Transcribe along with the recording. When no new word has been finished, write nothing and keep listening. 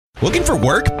Looking for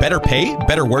work, better pay,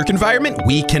 better work environment?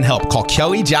 We can help. Call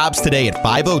Kelly Jobs today at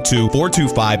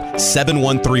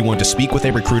 502-425-7131 to speak with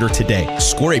a recruiter today.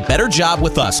 Score a better job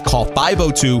with us. Call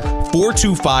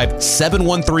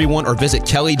 502-425-7131 or visit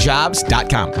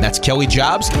kellyjobs.com. That's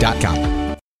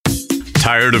kellyjobs.com.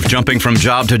 Tired of jumping from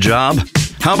job to job?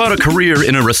 How about a career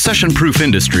in a recession-proof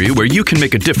industry where you can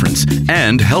make a difference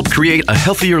and help create a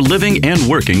healthier living and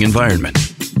working environment?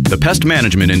 The pest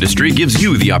management industry gives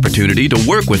you the opportunity to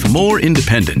work with more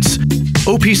independence.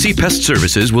 OPC Pest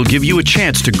Services will give you a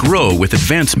chance to grow with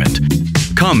advancement.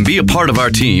 Come be a part of our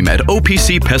team at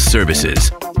OPC Pest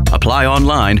Services. Apply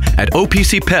online at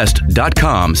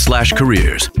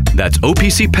opcpest.com/careers. That's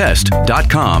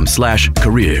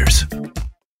opcpest.com/careers.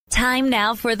 Time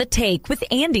now for The Take with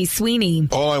Andy Sweeney.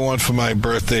 All I want for my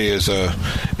birthday is a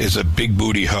big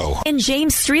booty hoe. And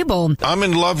James Strebel. I'm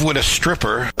in love with a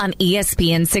stripper. On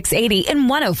ESPN 680 and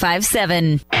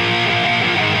 105.7.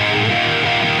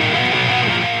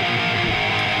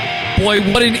 Boy,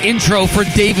 what an intro for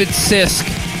David Sisk.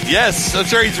 Yes, I'm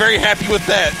sure he's very happy with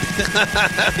that.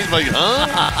 He's like,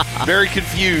 huh? Very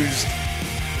confused.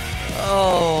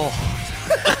 Oh.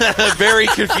 Very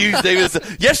confused, David.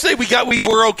 Yesterday we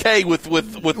were okay with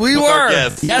our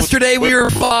guests. Yesterday we were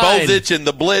fine. Bozich and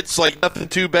the Blitz, like nothing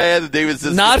too bad. David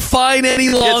says not fine any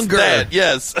longer. That,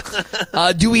 yes.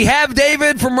 Do we have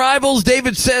David from Rivals?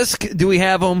 David Sisk? Do we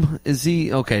have him? Is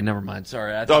he okay? Never mind.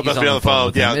 Sorry. I think must be on the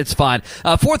phone. Yeah, it's fine.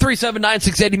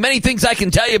 437-9680. Many things I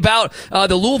can tell you about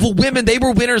the Louisville women. They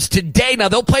were winners today. Now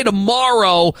they'll play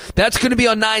tomorrow. That's going to be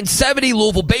on 970.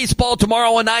 Louisville baseball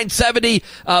tomorrow on 970.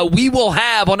 We will have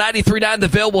on 93.9 The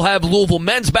Ville, we'll have Louisville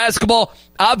men's basketball,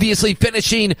 obviously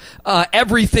finishing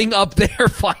everything up there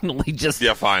finally.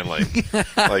 Finally.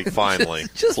 Like, finally.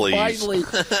 Just please. Finally.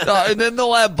 And then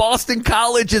they'll have Boston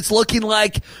College. It's looking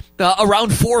like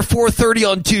around 4:30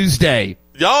 on Tuesday.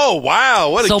 Oh, wow.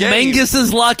 What a game. So Mangus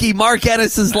is lucky. Mark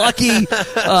Ennis is lucky,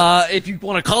 if you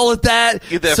want to call it that.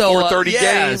 Get that 4:30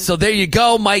 game. So there you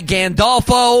go. Mike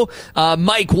Gandolfo,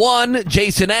 Mike 1,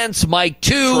 Jason Entz, Mike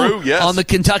 2. True, yes. On the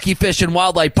Kentucky Fish and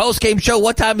Wildlife postgame show.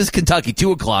 What time is Kentucky?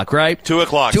 2 o'clock, right? 2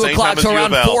 o'clock. 2 Same o'clock, time so as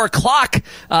around UofL. 4 o'clock.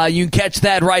 You can catch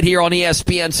that right here on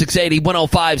ESPN 680,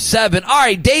 105.7. All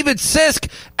right, David Sisk,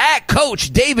 at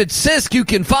Coach David Sisk. You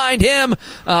can find him.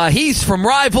 He's from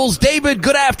Rivals. David,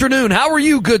 good afternoon. How are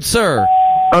you, good sir?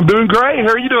 I'm doing great.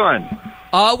 How are you doing?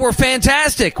 We're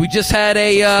fantastic. We just had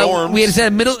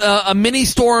a mini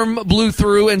storm blew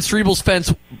through and Strebel's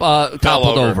fence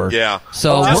toppled over. Yeah,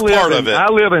 so that's part of it. I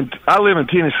live in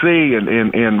Tennessee,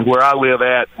 and where I live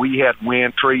at, we had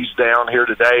wind trees down here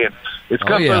today, and it's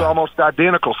come through almost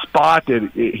identical spot that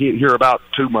it hit here about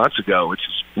 2 months ago. It's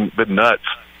just been nuts.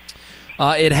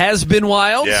 It has been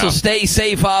wild, so stay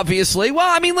safe, obviously. Well,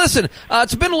 I mean, listen,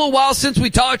 it's been a little while since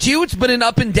we talked to you. It's been an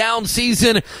up-and-down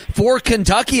season for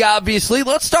Kentucky, obviously.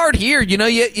 Let's start here. You know,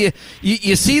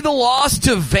 you see the loss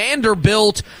to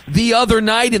Vanderbilt the other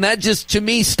night, and that just, to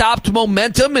me, stopped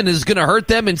momentum and is going to hurt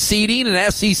them in seeding and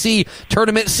SEC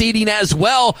tournament seeding as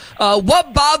well.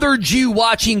 What bothered you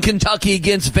watching Kentucky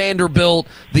against Vanderbilt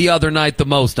the other night the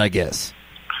most, I guess?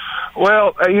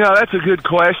 Well, that's a good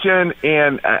question,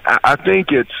 and I think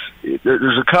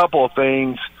there's a couple of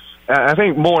things. I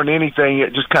think more than anything,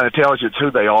 it just kind of tells you it's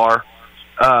who they are,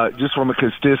 just from a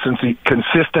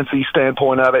consistency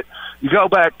standpoint of it. You go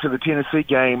back to the Tennessee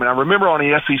game, and I remember on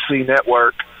the SEC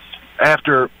network,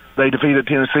 after they defeated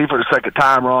Tennessee for the second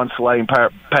time, Ron Slay and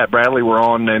Pat Bradley were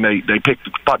on, and they picked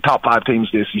the top 5 teams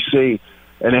in the SEC,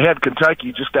 and they had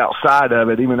Kentucky just outside of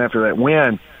it, even after that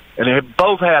win. And they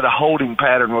both had a holding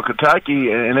pattern with Kentucky,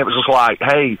 and it was just like,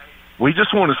 hey, we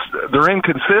just want to – they're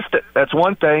inconsistent. That's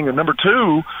one thing. And number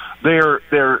two, they're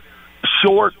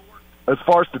short as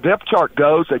far as the depth chart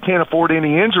goes. They can't afford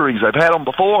any injuries. They've had them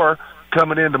before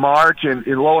coming into March, and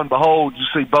lo and behold, you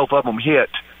see both of them hit,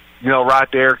 right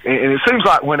there. And it seems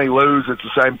like when they lose, it's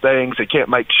the same things. They can't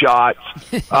make shots.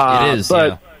 It is,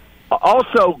 but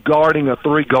also guarding a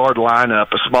 3-guard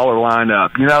lineup, a smaller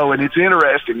lineup, and it's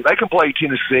interesting. They can play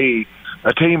Tennessee,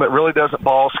 a team that really doesn't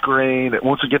ball screen, that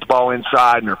wants to get the ball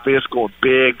inside, and they're physical and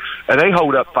big, and they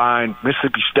hold up fine.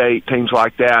 Mississippi State, teams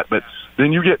like that. But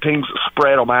then you get teams that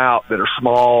spread them out that are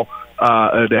small,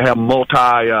 that have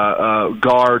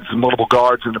guards, multiple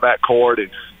guards in the backcourt,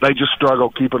 and they just struggle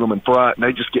keeping them in front, and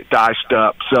they just get diced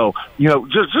up. So,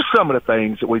 just some of the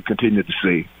things that we've continued to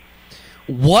see.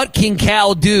 what can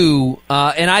Cal do?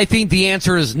 And I think the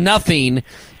answer is nothing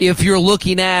if you're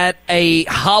looking at a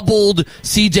hobbled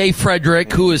C.J.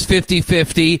 Frederick who is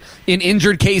 50-50, an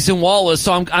injured Cason Wallace.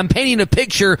 So I'm painting a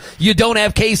picture. You don't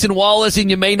have Cason Wallace and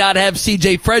you may not have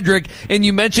C.J. Frederick. And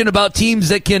you mentioned about teams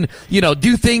that can,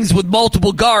 do things with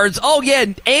multiple guards. Oh, yeah,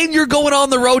 and you're going on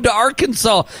the road to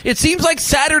Arkansas. It seems like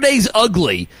Saturday's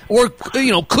ugly or,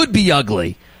 could be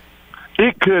ugly.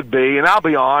 It could be, and I'll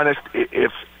be honest,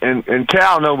 and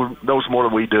Cal knows more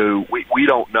than we do. We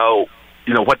don't know,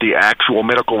 what the actual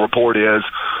medical report is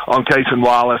on Cason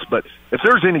Wallace, but if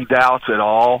there's any doubts at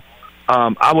all,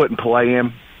 I wouldn't play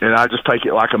him, and I just take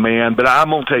it like a man. But I'm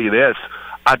going to tell you this.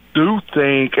 I do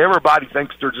think everybody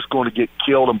thinks they're just going to get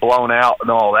killed and blown out and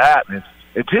all that. And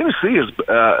Tennessee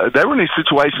they were in these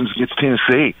situations against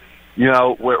Tennessee,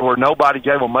 where nobody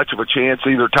gave them much of a chance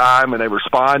either time, and they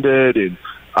responded. And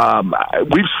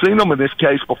we've seen them in this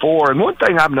case before. And one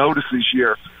thing I've noticed this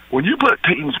year, when you put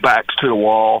teams' backs to the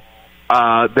wall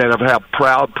that have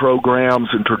proud programs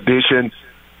and tradition,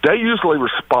 they usually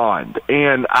respond.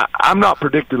 And I'm not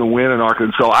predicting a win in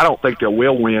Arkansas. I don't think they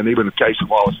will win, even if Cason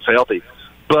Wallace is healthy.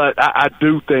 But I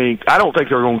don't think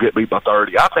they're going to get beat by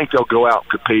 30. I think they'll go out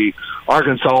and compete.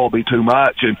 Arkansas will be too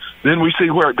much. And then we see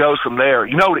where it goes from there.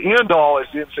 The end all is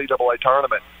the NCAA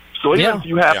tournament. So even if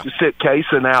you have to sit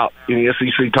Cason out in the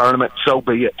SEC tournament, so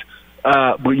be it.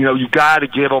 But you got to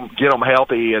get them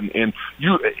healthy, and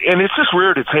it's just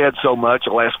reared its head so much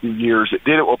the last few years. It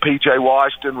did it with P.J.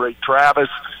 Washington, Reed Travis.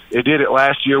 It did it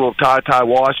last year with Ty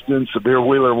Washington, Severe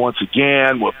Wheeler once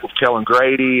again with Kellen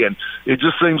Grady, and it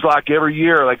just seems like every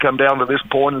year they come down to this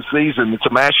point in the season, it's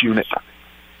a mash unit.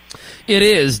 It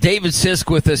is. David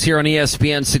Sisk with us here on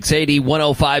ESPN 680,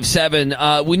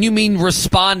 105.7. When you mean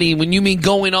responding, when you mean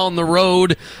going on the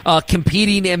road,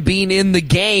 competing and being in the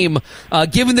game,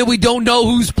 given that we don't know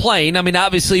who's playing, I mean,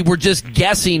 obviously we're just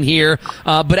guessing here,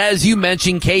 but as you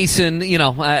mentioned, Cason,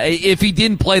 if he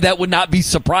didn't play, that would not be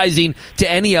surprising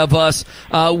to any of us.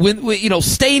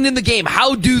 Staying in the game,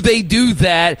 how do they do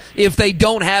that if they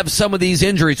don't have some of these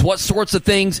injuries? What sorts of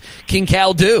things can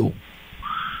Cal do?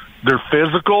 They're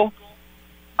physical.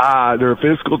 They're a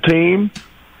physical team.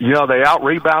 They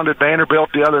out-rebounded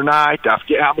Vanderbilt the other night. I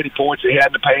forget how many points they had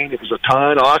in the paint. It was a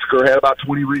ton. Oscar had about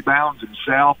 20 rebounds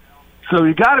himself. So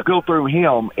you got to go through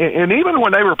him. And even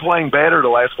when they were playing better the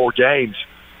last 4 games,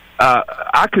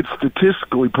 I could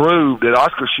statistically prove that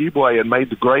Oscar Tshiebwe had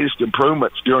made the greatest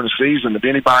improvements during the season of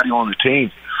anybody on the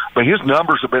team. But his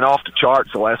numbers have been off the charts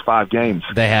the last 5 games.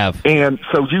 They have. And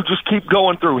so you just keep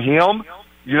going through him.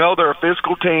 They're a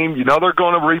physical team. They're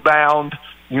going to rebound.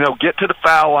 Get to the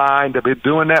foul line. They've been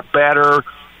doing that better.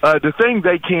 The thing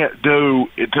they can't do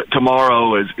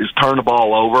tomorrow is turn the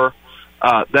ball over.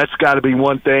 That's got to be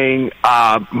one thing.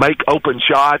 Make open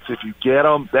shots if you get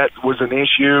them. That was an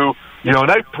issue.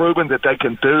 They've proven that they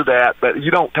can do that, but you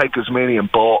don't take as many in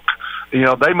bulk.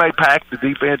 They may pack the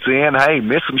defense in. Hey,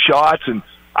 miss some shots, and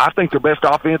I think their best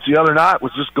offense the other night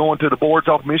was just going to the boards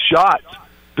off missed shots.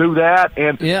 Do that,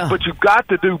 but you've got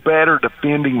to do better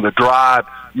defending the drive.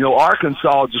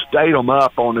 Arkansas just ate them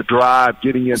up on the drive,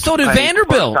 getting in. So did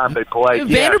Vanderbilt. Time they played.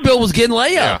 Vanderbilt was getting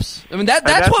layups. Yeah. I mean,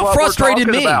 that's what frustrated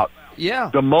me. About. Yeah,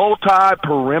 the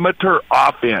multi-perimeter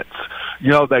offense.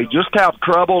 They just have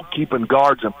trouble keeping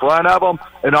guards in front of them,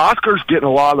 and Oscar's getting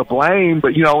a lot of the blame.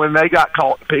 But and they got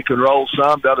caught in pick and roll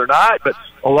some the other night. But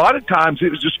a lot of times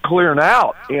it was just clearing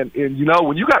out. And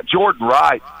when you got Jordan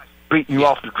Wright beating you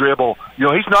off the dribble,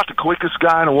 he's not the quickest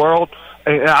guy in the world.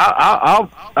 And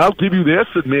I'll give you this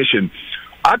admission.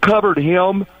 I covered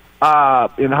him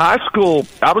in high school.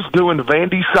 I was doing the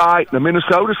Vandy site, the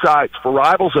Minnesota sites for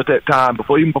Rivals at that time,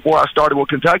 before I started with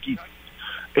Kentucky.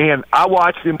 And I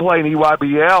watched him play in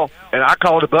EYBL, and I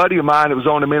called a buddy of mine that was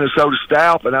on the Minnesota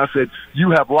staff, and I said,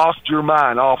 "You have lost your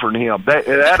mind offering him.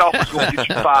 That offer's going to get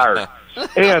you fired."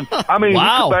 And I mean,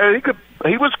 wow. he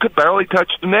could barely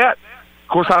touch the net.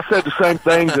 Of course, I said the same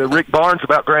thing to Rick Barnes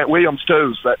about Grant Williams,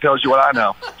 too, so that tells you what I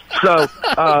know. So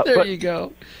there you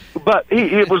go. But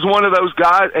it was one of those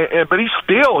guys, but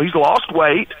he's lost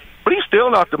weight, but he's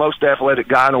still not the most athletic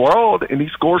guy in the world, and he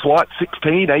scores,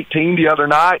 16, 18 the other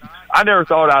night. I never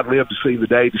thought I'd live to see the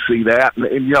day to see that. And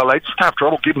they just have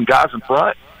trouble keeping guys in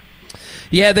front.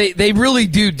 Yeah, they really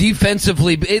do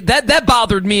defensively. That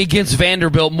bothered me against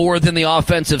Vanderbilt more than the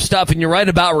offensive stuff. And you're right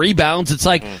about rebounds. It's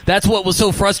like that's what was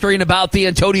so frustrating about the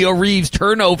Antonio Reeves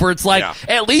turnover. It's like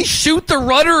at least shoot the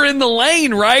runner in the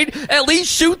lane, right? At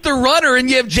least shoot the runner. And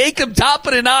you have Jacob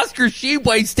Toppin and Oscar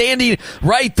Tshiebwe standing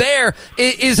right there.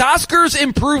 Is Oscar's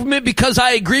improvement, because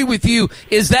I agree with you,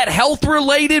 is that health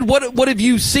related? What have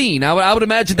you seen? I would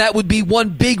imagine that would be one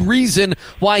big reason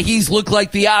why he's looked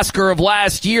like the Oscar of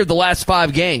last year, the last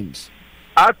 5 games.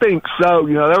 I think so.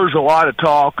 There was a lot of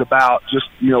talk about just,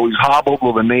 he's hobbled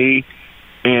with a knee,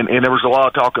 and there was a lot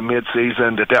of talk in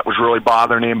midseason that was really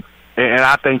bothering him, and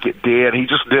I think it did. He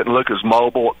just didn't look as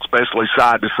mobile, especially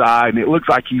side to side, and it looks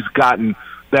like he's gotten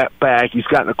that back. He's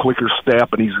gotten a quicker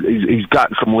step, and he's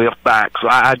gotten some lift back. So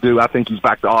I think he's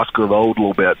back to Oscar of old a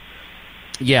little bit.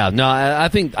 Yeah, no, I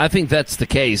think that's the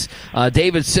case.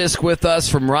 David Sisk with us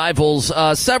from Rivals.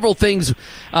 Several things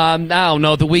I don't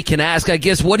know that we can ask. I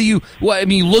guess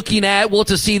looking at,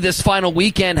 to see this final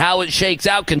weekend, how it shakes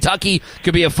out. Kentucky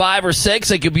could be a 5 or 6.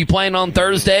 They could be playing on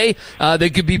Thursday.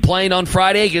 They could be playing on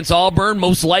Friday against Auburn.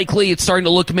 Most likely, it's starting to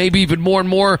look maybe even more and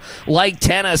more like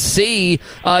Tennessee.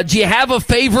 Do you have a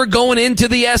favorite going into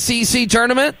the SEC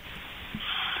tournament?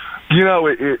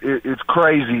 It's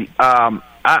crazy.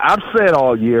 I've said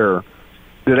all year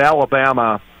that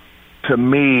Alabama, to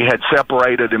me, had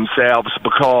separated themselves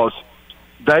because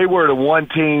they were the one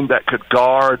team that could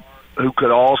guard, who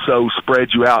could also spread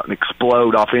you out and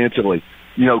explode offensively.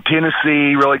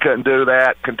 Tennessee really couldn't do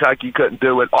that. Kentucky couldn't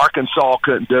do it. Arkansas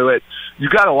couldn't do it. You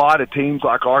got a lot of teams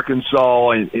like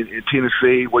Arkansas and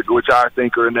Tennessee, which I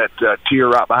think are in that tier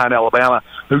right behind Alabama,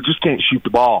 who just can't shoot the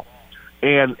ball.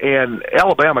 And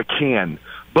Alabama can.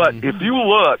 But if you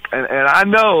look, and I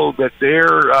know that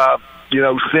they're,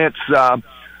 since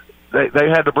they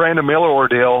had the Brandon Miller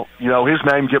ordeal, his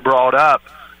name get brought up,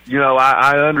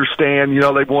 I understand,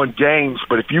 they've won games.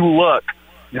 But if you look,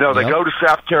 they go to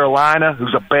South Carolina,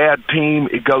 who's a bad team.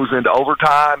 It goes into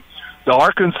overtime. The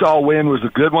Arkansas win was a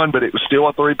good one, but it was still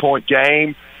a 3-point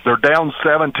game. They're down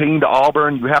 17 to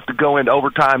Auburn. You have to go into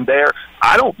overtime there.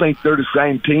 I don't think they're the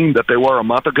same team that they were a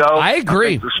month ago. I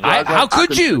agree. How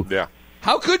could you? Yeah.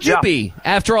 How could you be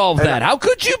after all of that? How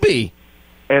could you be?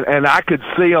 And I could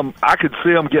see them. I could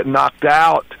see them get knocked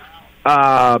out.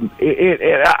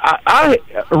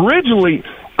 Originally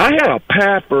I had a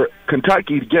path for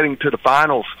Kentucky getting to the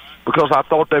finals because I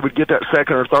thought they would get that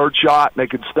second or third shot and they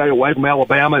could stay away from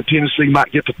Alabama, and Tennessee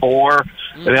might get to 4.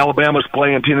 And Alabama's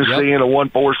playing Tennessee in a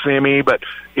 1-4 semi. But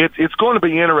it's going to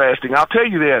be interesting. I'll tell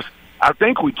you this: I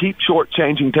think we keep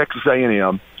shortchanging Texas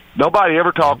A&M. Nobody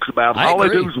ever talks about them. All they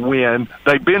do is win.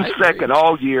 They've been second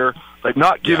all year. They've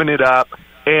not given it up.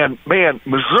 And, man,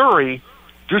 Missouri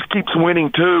just keeps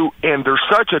winning, too. And they're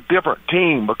such a different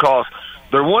team because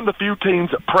they're one of the few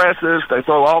teams that presses. They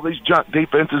throw all these junk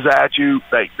defenses at you.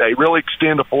 They really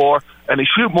extend the floor. And they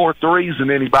shoot more threes than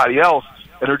anybody else.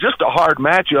 And they're just a hard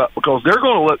matchup because they're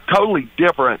going to look totally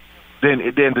different than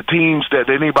the teams that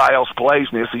anybody else plays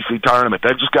in the SEC tournament.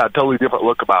 They've just got a totally different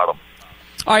look about them.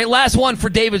 All right, last one for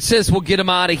David Sisk. We'll get him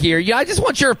out of here. Yeah, I just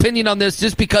want your opinion on this,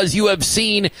 just because you have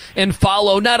seen and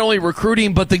follow not only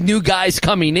recruiting but the new guys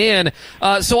coming in.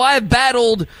 So I have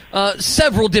battled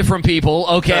several different people,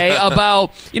 okay,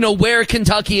 about where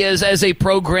Kentucky is as a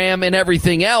program and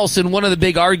everything else. And one of the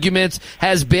big arguments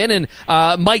has been, and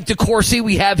Mike DeCourcy,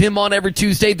 we have him on every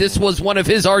Tuesday. This was one of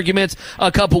his arguments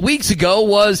a couple weeks ago.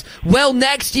 Was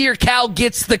next year Cal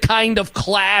gets the kind of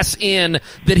class in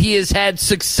that he has had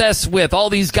success with.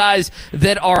 All these guys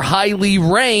that are highly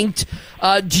ranked.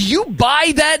 Do you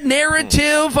buy that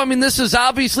narrative? I mean, this is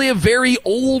obviously a very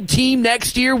old team.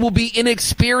 Next year will be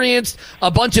inexperienced,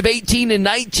 a bunch of 18 and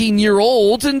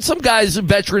 19-year-olds, and some guys,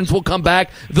 veterans, will come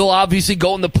back. They'll obviously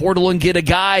go in the portal and get a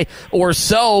guy or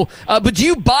so. But do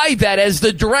you buy that as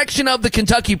the direction of the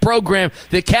Kentucky program,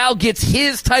 that Cal gets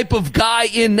his type of guy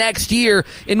in next year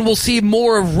and we'll see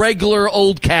more of regular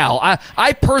old Cal?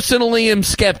 I personally am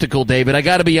skeptical, David. I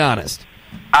got to be honest.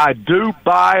 I do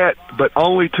buy it, but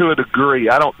only to a degree.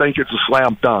 I don't think it's a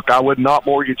slam dunk. I would not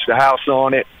mortgage the house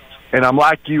on it, and I'm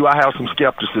like you. I have some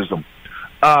skepticism.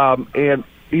 And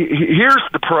here's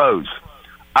the pros.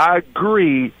 I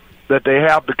agree that they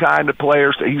have the kind of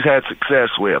players that he's had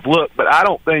success with. Look, but I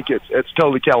don't think it's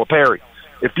totally Calipari.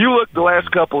 If you look the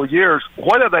last couple of years,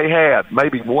 what have they had?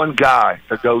 Maybe one guy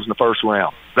that goes in the first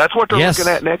round. That's what they're looking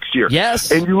at next year. Yes.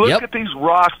 And you look at these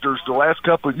rosters the last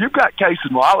couple, you've got Casey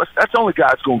Wallace. That's the only guy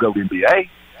that's going to go to the NBA.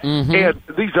 Mm-hmm. And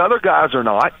these other guys are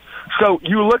not. So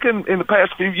you look in the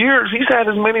past few years, he's had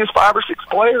as many as 5 or 6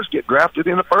 players get drafted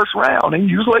in the first round. And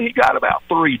usually he got about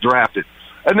 3 drafted.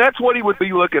 And that's what he would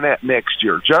be looking at next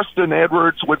year. Justin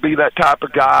Edwards would be that type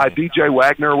of guy. DJ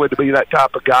Wagner would be that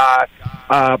type of guy.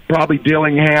 Probably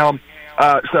Dillingham.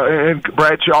 And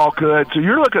Bradshaw could. So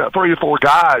you're looking at 3 or 4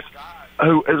 guys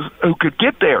who could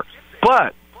get there.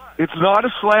 But it's not a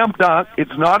slam dunk.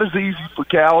 It's not as easy for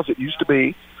Cal as it used to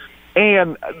be.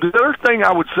 And the other thing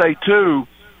I would say, too,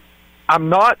 I'm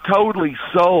not totally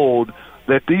sold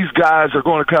that these guys are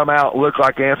going to come out and look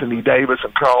like Anthony Davis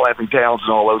and Karl Anthony Towns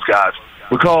and all those guys,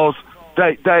 because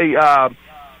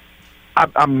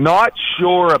I'm not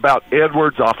sure about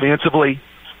Edwards offensively.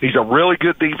 He's a really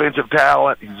good defensive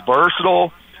talent. He's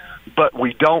versatile, but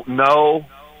we don't know,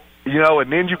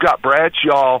 and then you've got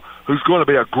Bradshaw, who's going to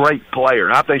be a great player,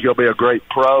 and I think he'll be a great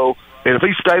pro. And if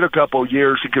he stayed a couple of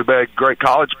years, he could be a great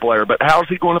college player. But how's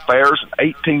he going to fare as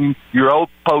an 18-year-old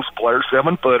post player,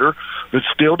 7-footer, that's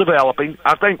still developing?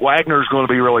 I think Wagner's going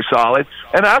to be really solid.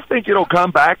 And I think it'll come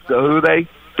back to who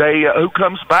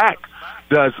comes back.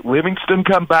 Does Livingston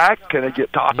come back? Can they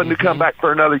get Toppin to come back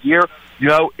for another year?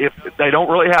 If they don't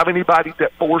really have anybody at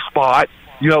that 4 spot,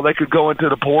 they could go into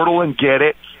the portal and get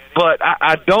it. But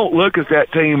I don't look at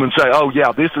that team and say, oh,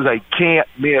 yeah, this is a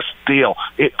can't-miss deal.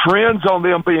 It trends on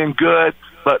them being good,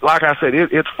 but like I said,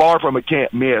 it's far from a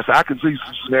can't-miss. I can see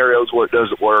some scenarios where it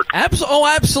doesn't work.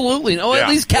 Absolutely. At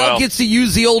least Cal gets to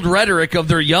use the old rhetoric of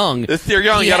they're young. If they're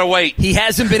young, you got to wait. He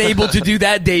hasn't been able to do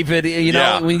that, David,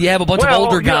 when you have a bunch of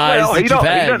older guys he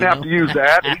doesn't have to use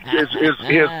that.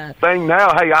 His thing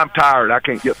now, hey, I'm tired. I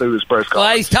can't get through this press conference.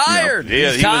 Well, he's tired.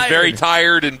 Yeah, he was very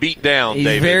tired and beat down, He's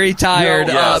David. very tired.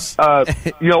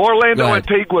 Orlando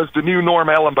Antique was the new Norm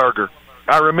Ellenberger.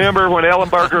 I remember when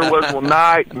Ellenberger was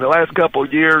Knight, in the last couple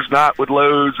of years, Knight would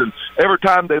lose, and every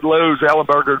time they'd lose,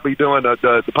 Ellenberger would be doing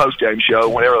the post-game show.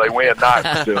 Whenever they win, Knight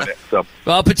was doing it. So,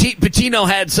 well, Patino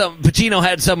had some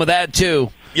of that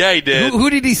too. Yeah, he did. Who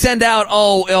did he send out?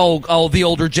 The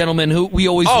older gentleman who we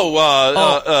always.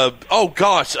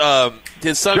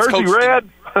 His son's Jersey coach. Red.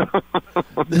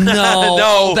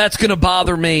 No, that's going to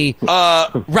bother me.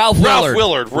 Ralph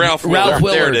Willard. Ralph Willard.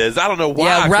 There it is. I don't know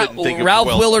why I couldn't think of Ralph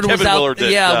Willard was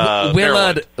out.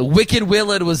 Willard. Wicked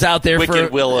Willard was out there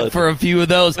for a few of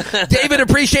those. David,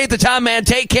 appreciate the time, man.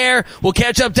 Take care. We'll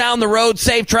catch up down the road.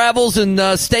 Safe travels and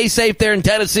stay safe there in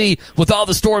Tennessee with all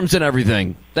the storms and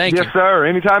everything. Thank you. Yes, sir.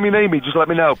 Anytime you need me, just let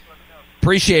me know.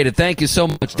 Appreciate it. Thank you so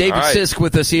much. David Sisk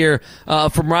with us here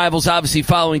from Rivals, obviously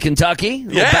following Kentucky.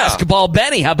 Basketball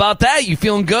Benny, how about that? You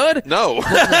feeling good? No. No,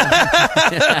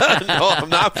 I'm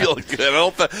not feeling good.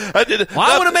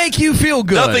 I want to make you feel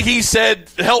good. Nothing he said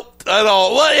helped at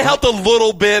all. Well, it helped a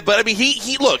little bit, but I mean,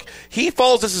 he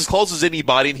follows us as close as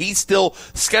anybody, and he's still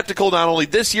skeptical not only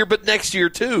this year but next year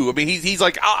too. I mean, he's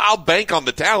like, I'll bank on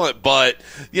the talent, but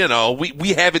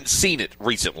we haven't seen it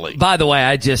recently. By the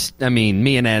way,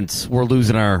 me and Ents were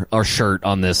losing our shirt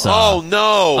on this. On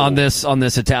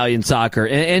this Italian soccer,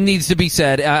 and needs to be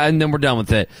said, and then we're done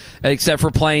with it. Except for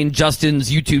playing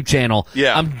Justin's YouTube channel,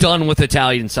 I'm done with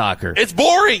Italian soccer. It's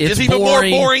boring. It's even more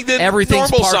boring than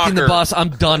everything's normal parked soccer. in the bus. I'm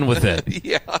done with it.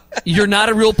 Yeah, you're not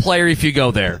a real player if you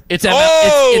go there.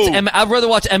 I'd rather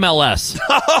watch MLS.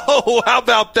 Oh, how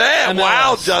about that? MLS.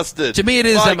 Wow, Justin. To me, it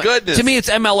is. My goodness. To me, it's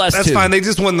MLS. That's fine. They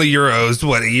just won the Euros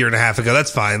a year and a half ago.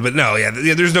 That's fine. But no,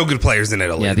 there's no good players in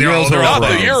Italy. Yeah, the Euros are not the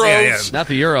Euros. Not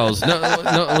the Euros.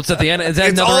 No, what's at the end? Is that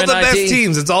it's another all NIT? the best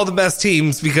teams. It's all the best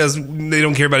teams because they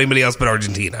don't care about anybody else but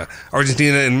Argentina,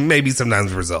 and maybe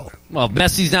sometimes Brazil. Well, if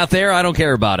Messi's not there, I don't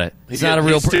care about it. It's not a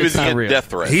real. It's not real. Death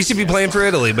threat. He should be playing for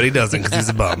Italy, but he doesn't because he's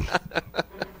a bum.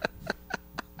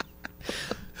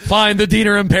 Find the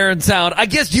Diener and Parent sound. I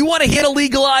guess you want to hit a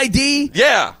legal ID?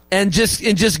 Yeah. And just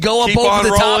go up Keep over the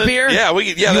rolling. top here? Yeah,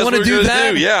 you that's want to do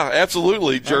that? Yeah,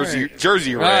 absolutely.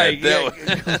 Jersey Red.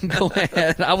 Go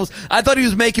ahead. I thought he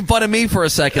was making fun of me for a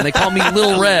second. They called me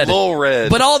Little Red. Little Red.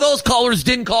 But all those callers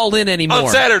didn't call in anymore. On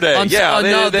Saturday. They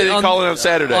didn't call in on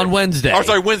Saturday. On Wednesday. Oh,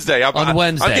 sorry, Wednesday. On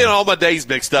Wednesday. I'm getting all my days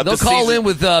mixed up. They'll call in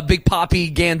with Big Poppy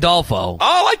Gandolfo. Oh,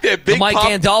 I like that. The Mike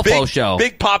Gandolfo show.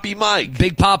 Big Poppy Mike.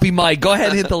 Big Poppy Mike. Go ahead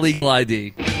and hit the legal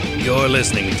ID. You're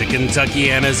listening to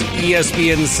Kentuckiana's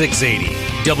ESPN 680,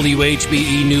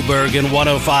 WHBE Newburgh and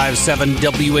 105.7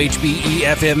 WHBE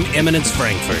FM Eminence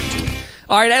Frankfurt.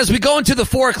 All right, as we go into the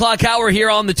 4 o'clock hour here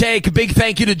on The Take, a big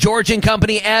thank you to George and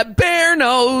Company at Bear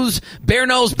Nose. Bear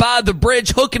Nose by the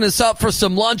bridge, hooking us up for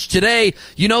some lunch today.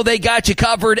 You know they got you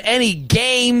covered. Any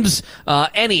games,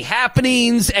 any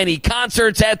happenings, any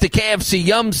concerts at the KFC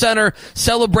Yum Center,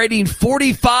 celebrating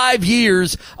 45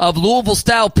 years of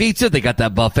Louisville-style pizza. They got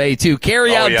that buffet, too.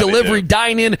 Carry-out, delivery,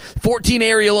 dine-in, 14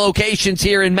 area locations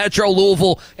here in Metro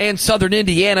Louisville and Southern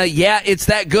Indiana. Yeah, it's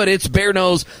that good. It's Bear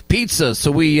Nose Pizza. So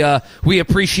we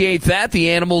appreciate that.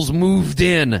 The animals moved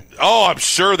in. Oh, I'm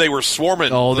sure they were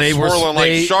swarming. Oh, they were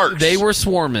like sharks. They were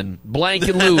swarming. Blank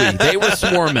and Louie. They were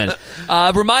swarming.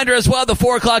 Reminder as well, the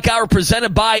 4 o'clock hour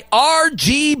presented by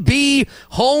RGB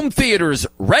Home Theaters.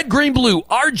 Red, green, blue.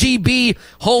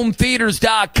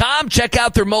 RGBHomeTheaters.com. Check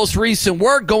out their most recent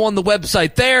work. Go on the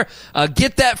website there.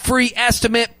 Get that free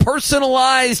estimate.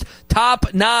 Personalized,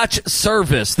 top-notch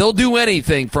service. They'll do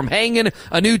anything from hanging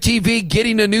a new TV,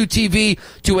 getting a new TV,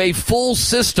 to a full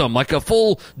system, like a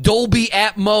full Dolby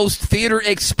Atmos theater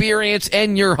experience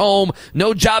in your home.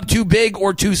 No job too big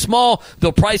or too small.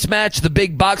 They'll price match the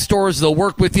big box stores. They'll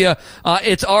work with you.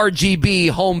 It's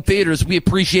RGB Home Theaters. We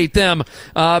appreciate them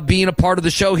being a part of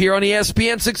the show here on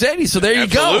ESPN 680. So there you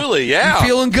go. Absolutely, yeah. You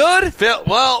feeling good?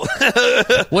 Well.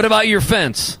 What about your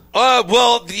fence?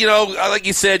 Well, like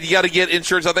you said, you got to get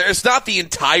insurance out there. It's not the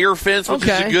entire fence,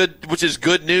 which is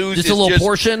good news. Just a little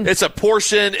portion? It's a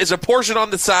portion. It's a portion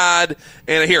on the side.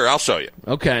 And here, I'll show you.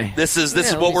 Okay. This is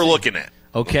what we're looking at.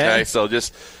 Okay. So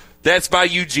that's by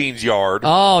Eugene's yard.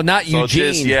 Oh, not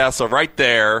Eugene. So right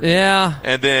there. Yeah.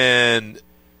 And then,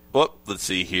 let's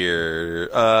see here.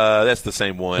 That's the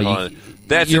same one.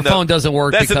 Your phone doesn't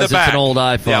work because it's an old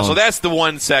iPhone. Yeah, so that's the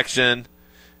one section.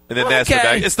 And then that's the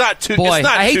back. It's not too. Boy, it's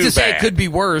not I hate too to say bad. it could be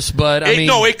worse, but I mean,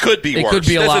 it could be worse. It could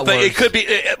be a lot worse. It could be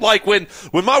like when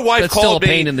my wife That's called still a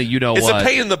pain in the It's a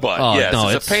pain in the butt. Oh, yes, no,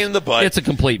 it's a pain in the butt. It's a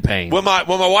complete pain. When my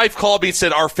wife called me and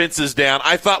said our fence is down,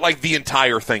 I thought like the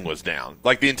entire thing was down,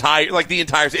 like the entire.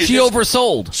 She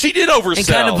oversold. She did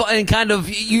oversell, and kind of.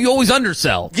 You always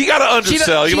undersell. You got to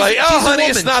undersell. You're like, oh, honey,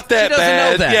 it's not that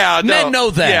bad. Know that. Yeah, men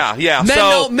know that.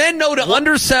 Yeah. Men know to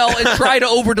undersell and try to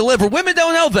overdeliver. Women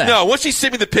don't know that. No, when she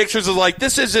sent me the pictures, of like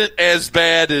this isn't as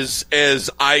bad as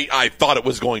I thought it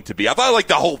was going to be. I thought like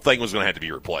the whole thing was going to have to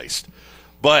be replaced.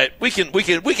 But we can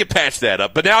patch that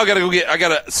up. But now I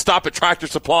gotta stop at Tractor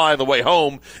Supply on the way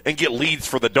home and get leads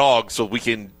for the dogs so we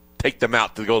can take them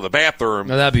out to go to the bathroom.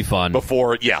 No, that'd be fun.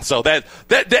 So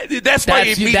that's my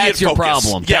immediate that's your focus.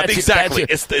 problem. Yeah, exactly.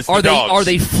 It's the dogs. Are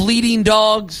they fleeting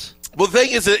dogs? Well, the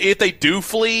thing is that if they do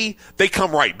flee, they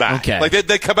come right back. Okay. Like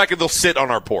they come back and they'll sit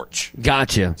on our porch.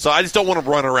 Gotcha. So I just don't want to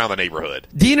run around the neighborhood.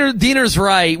 Diener's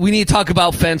right. We need to talk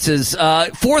about fences.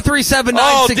 437-968.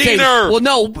 Oh, Diener! Well,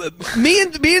 no, me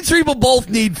and Cerebral both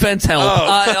need fence help.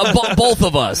 Both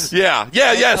of us. Yeah.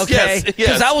 Yes. Okay.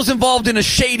 Because I was involved in a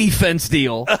shady fence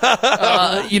deal.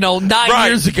 9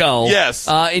 years ago. Yes.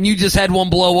 And you just had one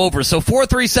blow over. So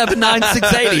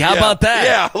 437-9680. How about that?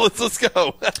 Yeah. Let's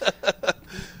go.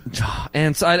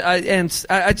 And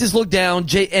I just looked down.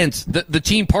 The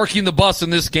team parking the bus in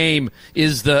this game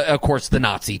is of course the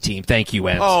Nazi team. Thank you,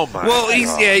 Ents. Oh my! Well, he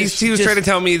was trying to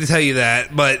tell me to tell you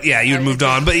that, but yeah, you'd moved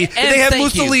on. But they have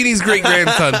Mussolini's great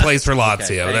grandson plays for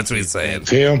Lazio. Okay, that's what he's saying.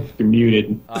 Tim, you're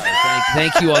muted. All right,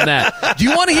 thank you on that. Do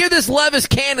you want to hear this Levis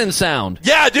Cannon sound?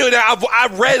 Yeah, dude.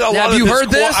 I've read a lot. Have you heard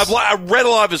this? I've read a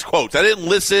lot of his quotes. I didn't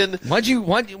listen. Why'd you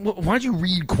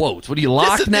read quotes? What are you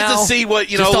locked now? Just to see what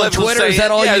just Levis on Twitter. Was saying. Is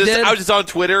that all you did? I was just on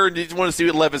Twitter and just want to see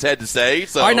what Levis had to say.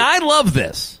 So, all right, now I love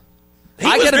this. He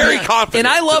was very confident, and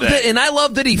I love that. And I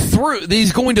love that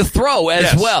he's going to throw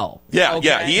as well. Yeah, okay.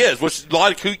 Yeah, he is, which a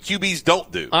lot of QBs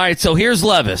don't do. All right, so here's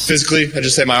Levis. Physically, I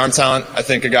just say my arm talent. I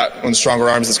think I got one of the stronger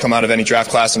arms that's come out of any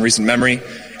draft class in recent memory.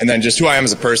 And then just who I am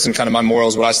as a person, kind of my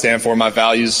morals, what I stand for, my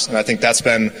values. And I think that's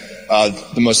been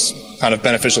the most kind of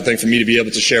beneficial thing for me to be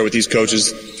able to share with these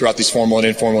coaches throughout these formal and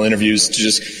informal interviews, to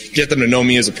just get them to know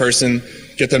me as a person,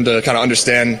 get them to kind of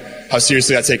understand how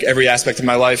seriously I take every aspect of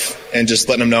my life, and just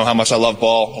letting them know how much I love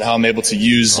ball and how I'm able to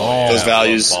use those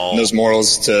values and those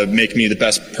morals to make me the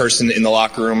best person in the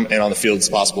locker room and on the field as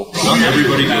possible. Not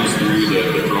everybody goes through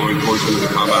the throwing portion of the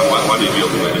combine. Why do you feel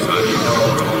the way this?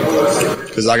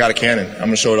 Because I got a cannon. I'm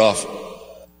going to show it off.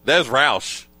 That was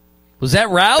Roush. Was that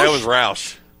Roush? That was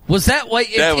Roush. Was that like?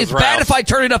 It's bad if I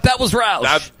turn it up. That was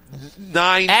Roush.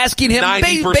 Asking him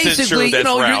basically,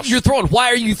 sure you're throwing. Why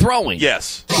are you throwing?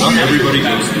 Yes. Not everybody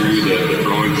goes through the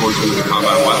throwing portion of the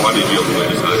combine. Why do you feel the way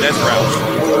this? That's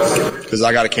Roush. Because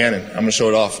I got a cannon. I'm going to show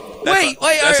it off. Wait,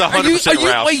 that's 100%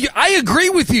 Roush. Wait, I agree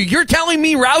with you. You're telling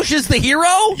me Roush is the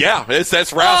hero? Yeah, that's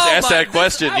Roush. Asked that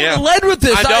question. I led with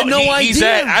this. I had no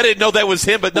idea. I didn't know that was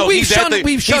him, but no, we've shunned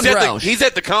Roush. He's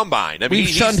at the combine. I mean, we've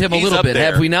shunned him a little bit,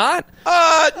 have we not? No,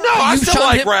 I still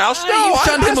like Roush. No, you've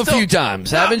shunned him a few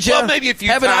times, haven't you? Well, maybe a few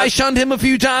times. Haven't I shunned him a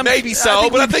few times? Maybe so,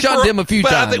 but I think we've shunned him a few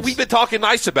times. I think we've been talking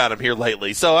nice about him here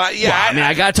lately. So,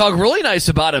 I got to talk really nice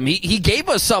about him. He gave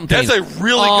us something. That's a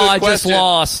really good question. I just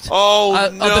lost. Oh, no.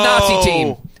 Of the Nazi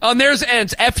team. Oh, and there's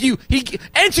Ents. F you.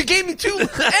 Ents, you gave me two.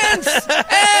 Ents.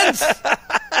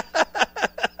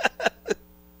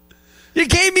 You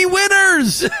gave me winners.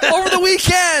 losers over the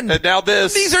weekend. And now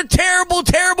this. These are terrible,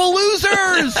 terrible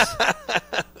losers.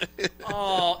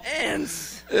 Oh,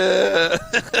 Ents.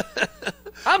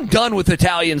 I'm done with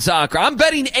Italian soccer. I'm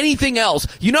betting anything else.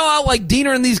 You know how, like,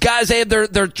 Diener and these guys, they have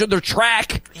their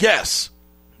track? Yes.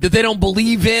 That they don't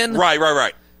believe in?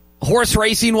 Right. Horse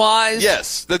racing wise?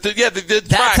 Yes. The That's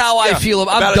tracks, how I feel.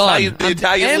 I'm done. The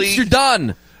Italian league. You're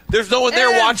done. There's no one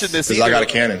there watching this Because I got a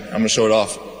cannon. I'm going to show it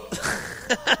off.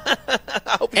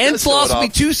 Ents lost me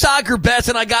 2 soccer bets,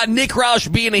 and I got Nick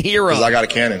Roush being a hero. Because I got a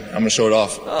cannon. I'm going to show it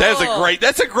off. That's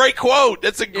a great quote.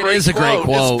 That's a great quote. It is a great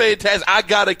quote. It's fantastic. I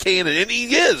got a cannon. And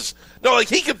he is. No, like,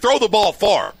 he can throw the ball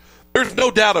far. There's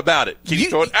no doubt about it. Can you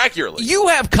throw it accurately? You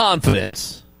have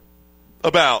confidence.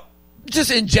 About? Just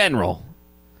in general.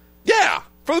 Yeah.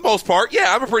 For the most part,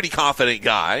 yeah, I'm a pretty confident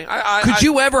guy. Could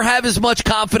you ever have as much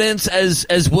confidence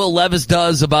as Will Levis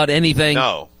does about anything?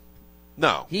 No.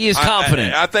 He is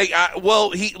confident. I think.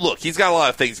 He's got a lot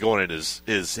of things going in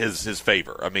his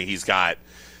favor. I mean, he's got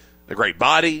a great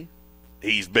body.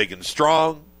 He's big and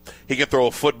strong. He can throw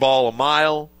a football a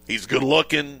mile. He's good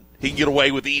looking. He can get away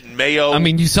with eating mayo. I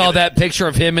mean, you saw that picture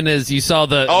of him and you saw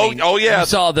the. Yeah. You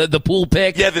saw the pool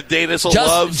pic. Yeah, that Dan Issel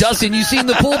loves. Justin, you seen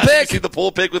the pool pic? You seen the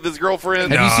pool pic with his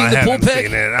girlfriend? Have you seen the pool pic?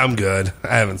 Seen it. I'm good.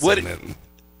 I haven't seen it.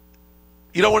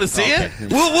 You don't want to see it?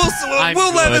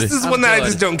 Will Levis is one that I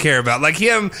just don't care about. Like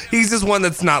him, he's just one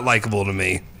that's not likable to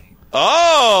me.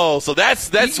 Oh, so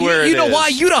that's where you know why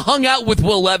you'd have hung out with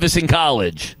Will Levis in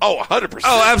college. Oh, 100%.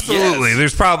 Oh, absolutely. Yes.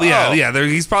 There's probably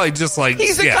he's probably just like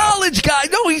he's a college guy.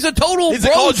 No, he's a total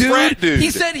bro dude. He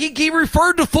said he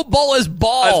referred to football as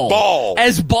ball.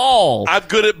 As ball. I'm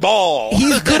good at ball.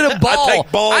 He's good at ball. I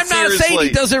take ball I'm not seriously. saying he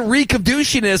doesn't reak of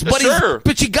douchiness,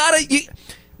 but you gotta.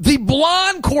 The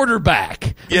blonde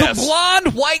quarterback. Yes. The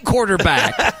blonde white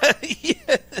quarterback.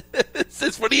 Yes,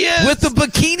 that's what he is. With the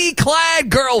bikini-clad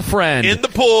girlfriend. In the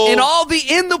pool.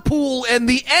 In the pool and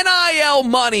the NIL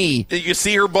money. You can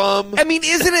see her bum. I mean,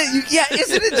 isn't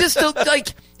it just like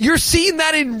you're seeing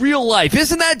that in real life?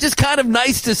 Isn't that just kind of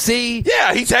nice to see?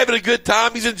 Yeah, he's having a good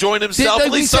time. He's enjoying himself. At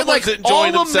least someone's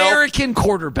enjoying himself. All-American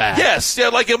quarterback. Yes, yeah,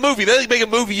 like a movie. They make a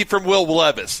movie from Will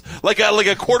Levis. Like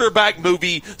a quarterback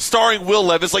movie starring Will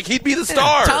Levis. Like, he'd be the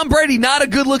star. Tom Brady, not a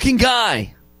good-looking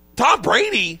guy. Tom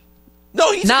Brady?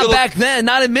 No, he's not back then.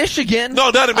 Not in Michigan.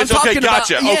 No, not in Michigan. Okay,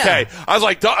 gotcha. About, yeah. Okay, I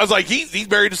was like, he's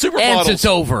married to supermodels. Ents, it's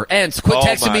over. Ents, quit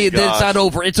texting me that it's not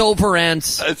over. It's over,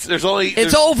 Ents.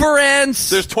 It's over, Ents.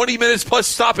 There's 20 minutes plus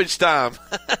stoppage time,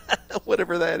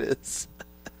 whatever that is.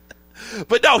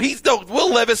 But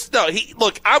Will Levis. No,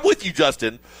 look. I'm with you,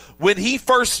 Justin. When he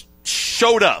first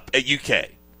showed up at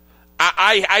UK,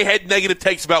 I had negative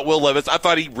takes about Will Levis. I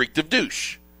thought he reeked of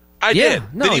douche. I did.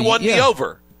 Then he won me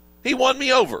over. He won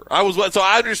me over. So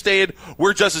I understand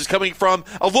where Justin's coming from.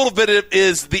 A little bit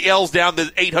is the L's down,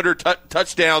 the 800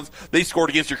 touchdowns they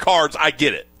scored against your Cards. I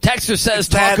get it. Texter says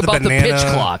talk about the pitch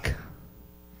clock.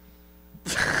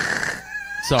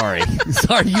 Sorry,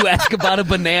 you asked about a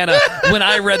banana when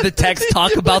I read the text,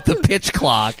 talk about the pitch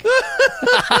clock.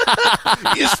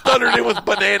 You stuttered it with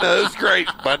banana. It was great.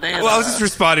 Banana. Well, I was just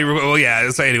responding. Well, yeah.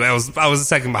 So anyway, I was a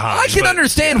second behind. I can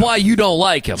understand why you don't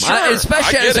like him. Sure,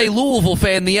 especially as a Louisville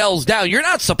fan, the L's down. You're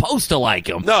not supposed to like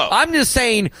him. No. I'm just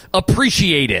saying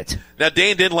appreciate it. Now,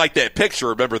 Dan didn't like that picture.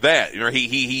 Remember that? You know,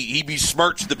 he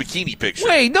besmirched the bikini picture.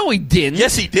 Wait, no, he didn't.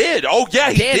 Yes, he did. Oh,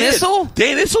 yeah, he did. Dan Issel?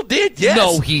 Dan Issel did. Yes.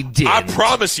 No, he did. I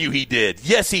promise you, he did.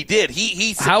 Yes, he did.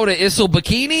 He how to Issel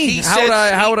bikini?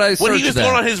 How would I search when he was that?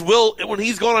 going on his when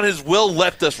he's going on his Will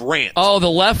Leftist rant? Oh, the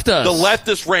leftist. The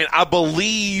leftist rant. I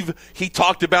believe he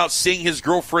talked about seeing his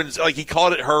girlfriend's, like he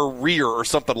called it her rear or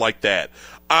something like that.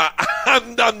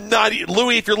 I'm not,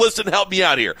 Louis, if you're listening, help me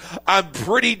out here. I'm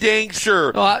pretty dang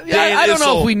sure. I don't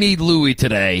know if we need Louis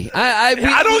today. I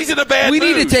know he's in a bad mood.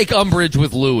 We need to take umbrage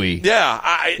with Louis.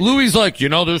 Yeah. Louis like,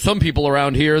 there's some people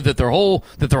around here that their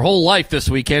whole life this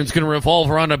weekend is going to revolve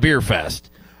around a beer fest.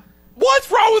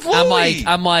 What's wrong with Louis?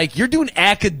 I'm like, you're doing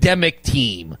academic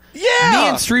team. Yeah. Me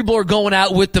and Streebler are going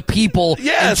out with the people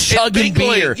and chugging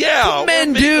beer. Yeah.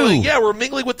 Men do. Yeah, we're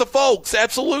mingling with the folks.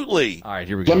 Absolutely. All right,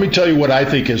 here we go. Let me tell you what I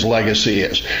think his legacy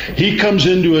is. He comes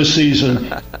into a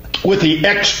season with the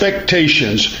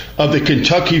expectations of the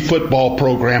Kentucky football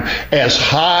program as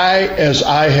high as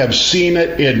I have seen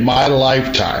it in my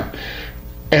lifetime.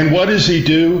 And what does he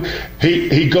do?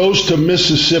 He goes to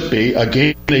Mississippi, a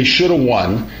game they should have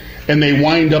won, and they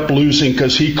wind up losing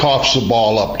because he coughs the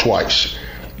ball up twice.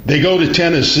 They go to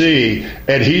Tennessee,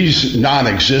 and he's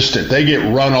non-existent. They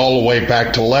get run all the way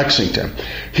back to Lexington.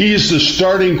 He's the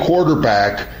starting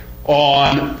quarterback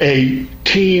on a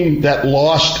team that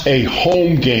lost a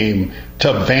home game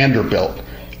to Vanderbilt.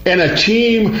 and a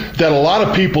team that a lot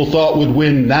of people thought would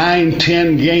win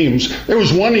 9-10 games. There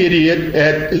was one idiot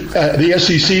at the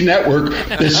SEC network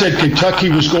that said Kentucky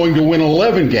was going to win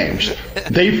 11 games.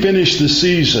 They finished the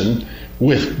season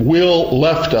with Will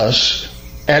Levis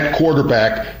at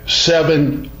quarterback,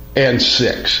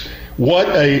 7-6. What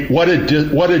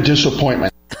a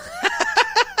disappointment.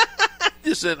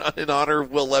 Just in honor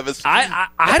of Will Levis.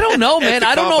 I don't know, man.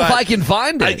 I don't know if I can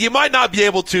find it. You might not be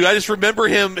able to. I just remember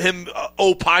him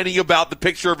opining about the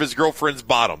picture of his girlfriend's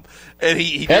bottom. And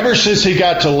he ever since he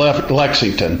got to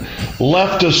Lexington,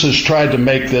 Leftis has tried to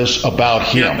make this about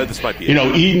him. Yeah, this might be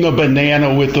eating a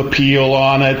banana with the peel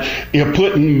on it,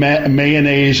 putting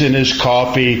mayonnaise in his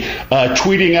coffee,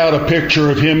 tweeting out a picture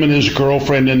of him and his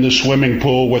girlfriend in the swimming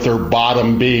pool with her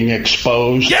bottom being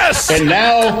exposed. Yes! And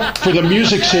now for the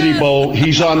Music City Bowl,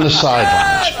 he's on the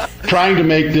sidelines, trying to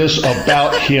make this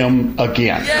about him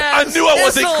again. Yes, I knew I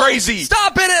wasn't crazy.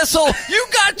 Stop it, Issel. You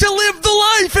got to live the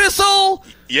life, Issel.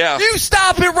 Yeah. You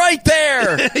stop it right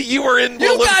there. You were in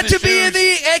You got to be in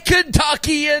at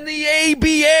Kentucky and the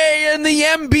ABA and the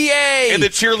MBA. And the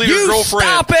cheerleader you girlfriend.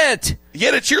 Stop it. You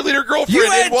had a cheerleader girlfriend. You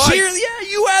had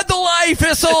you had the life,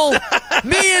 Issel.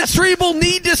 Me and Strebel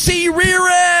need to see rear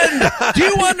end. Do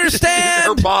you understand?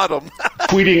 Her bottom.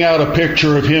 Tweeting out a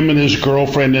picture of him and his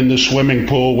girlfriend in the swimming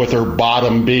pool with her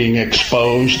bottom being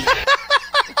exposed.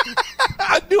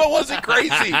 I knew I wasn't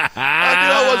crazy.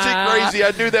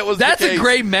 I knew that was That's the case. a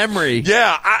great memory.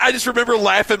 Yeah, I just remember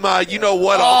laughing my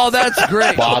you-know-what off. Oh, that's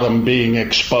great. Bottom being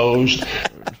exposed.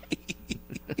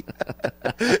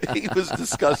 He was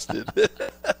disgusted.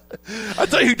 I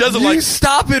tell you who doesn't like... You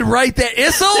stop it right there.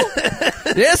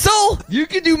 Issel, you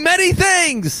can do many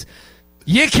things.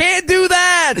 You can't do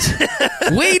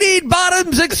that. We need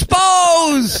bottoms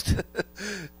exposed.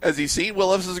 Has he seen Will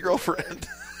Levis' girlfriend?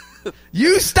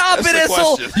 You stop That's it, the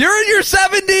Issel. question. You're in your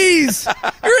 70s.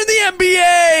 You're in the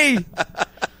NBA.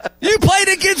 You played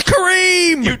against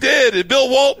Kareem. You did, and Bill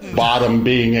Walton. Bottom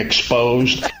being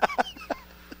exposed.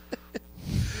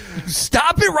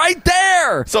 Stop it right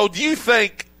there. So do you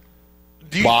think...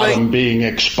 Bottom being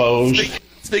exposed.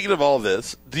 Speaking of all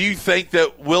this, do you think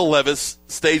that Will Levis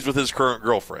stays with his current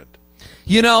girlfriend?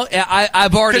 You know,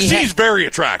 I've already. Because she's very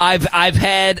attractive. I've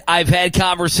had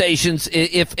conversations.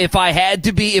 If I had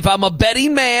to be, if I'm a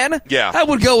betting man, yeah, I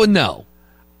would go with no.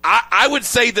 I would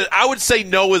say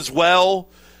no as well,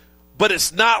 but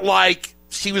it's not like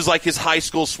she was like his high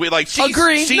school sweet. Like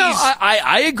Agreed. No,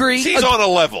 I agree. She's on a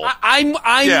level. I'm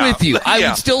with you. I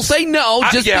would still say no,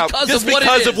 just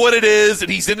because of what it is, and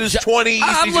he's in his 20s.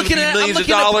 I'm looking at millions of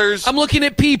dollars. I'm looking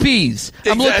at PPs.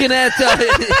 Exactly. I'm looking at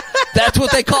that's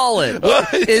what they call it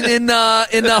in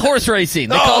the horse racing.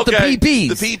 They call it the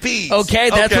PPs. The PPs. Okay,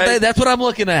 that's what I'm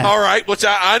looking at. All right, which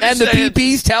I understand. And the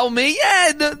PPs tell me,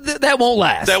 that won't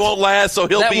last. That won't last. So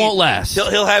won't last.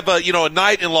 He'll have a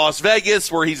night in Las Vegas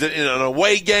where he's in an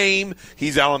away game.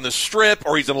 He's out on the Strip,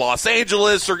 or he's in Los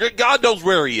Angeles, or God knows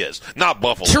where he is. Not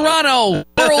Buffalo. Toronto,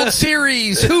 World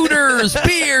Series, Hooters,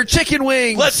 beer, chicken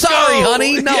wings. Let's go.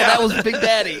 Honey. No, yeah. that was Big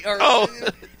Daddy.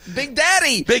 Big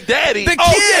Daddy. Big Daddy. The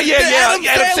kid. Yeah.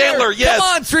 Adam Sandler. Yes.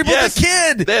 Come on, Strebel, yes. the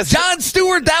kid. Yes. John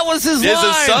Stewart, that was his line.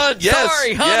 His son, yes.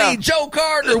 Sorry, honey. Yeah. Joe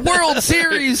Carter, World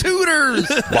Series, Hooters.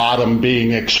 Bottom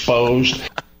being exposed.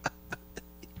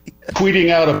 Tweeting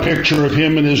out a picture of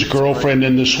him and his girlfriend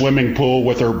in the swimming pool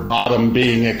with her bottom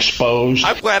being exposed.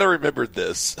 I'm glad I remembered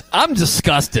this. I'm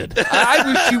disgusted. I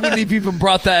wish you wouldn't have even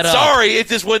brought that up. Sorry, it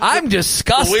just went. I'm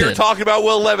disgusted. We were talking about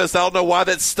Will Levis. I don't know why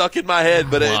that stuck in my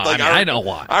head, but I know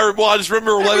why. I just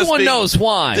remember Levis Everyone being knows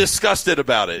why. disgusted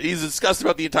about it. He's disgusted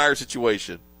about the entire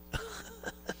situation.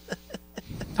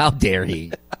 How dare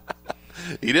he?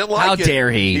 He didn't like it. How dare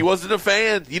he? He wasn't a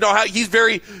fan. You know how he's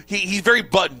very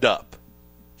buttoned up.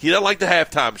 He doesn't like the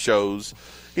halftime shows.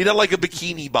 He doesn't like a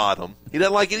bikini bottom. He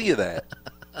doesn't like any of that.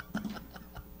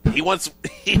 He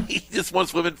just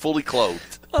wants women fully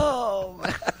clothed. Oh,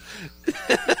 man.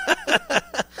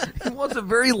 He wants a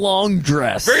very long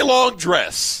dress. Very long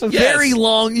dress. Very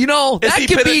long. You know, that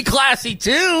could be classy,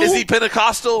 too. Is he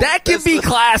Pentecostal? That could be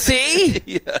classy.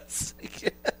 Yes.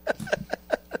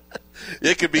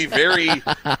 It could be very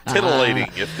titillating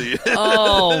if the.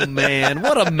 Oh man,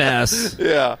 what a mess!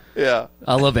 Yeah.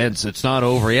 I love Ents. It's not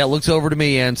over. Yeah, it looks over to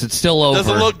me, Ents. It's still over.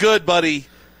 Doesn't look good, buddy.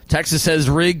 Texas says,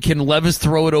 "Rig, can Levis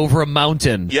throw it over a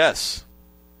mountain?" Yes,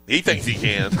 he thinks he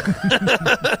can.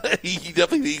 he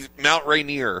definitely he's Mount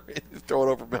Rainier. Throw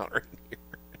it over Mount Rainier.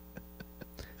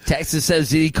 Texas says,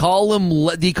 did he call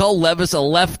Levis a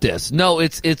leftist? No,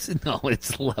 it's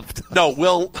leftist. No,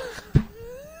 Will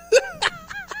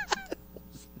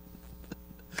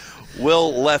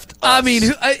Will left us. I mean,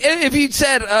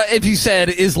 if you said,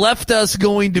 is left us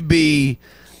going to be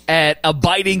at a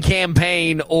Biden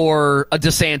campaign or a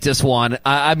DeSantis one?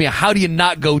 I mean, how do you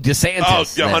not go DeSantis? Oh,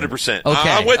 100%. Okay,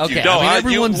 I'm with you. No, I mean,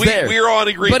 everyone's there. We're on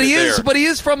agreement But he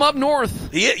is from up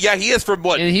north. He is from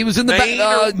what? And he was in the Maine.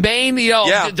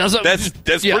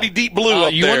 That's pretty deep blue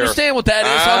up you there. understand what that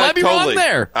is? So I might be wrong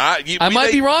there. I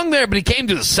might be wrong there, but he came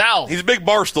to the South. He's a big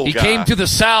Barstool guy. He came to the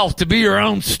South to be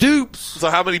around Stoops. So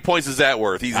how many points is that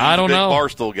worth? He's I don't a big know.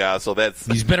 Barstool guy, so that's...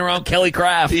 He's been around Kelly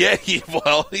Craft. Yeah,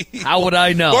 how would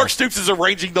I know? Mark Stoops is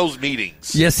arranging those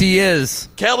meetings. Yes, he is.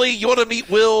 Kelly, you want to meet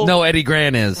Will? No, Eddie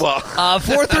Grant is. Well,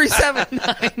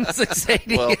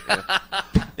 437-9680. Well,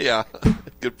 yeah,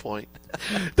 good point.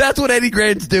 That's what Eddie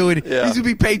Grant's doing. Yeah. He's going to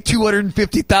be paid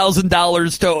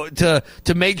 $250,000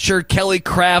 to make sure Kelly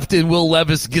Craft and Will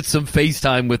Levis get some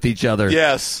FaceTime with us other.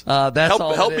 Yes. That's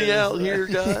all. Help me out here,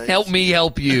 guys. Help me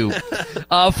help you.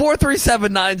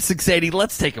 437-9680.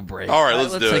 Let's take a break. All right,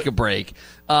 let's do it. Let's take a break.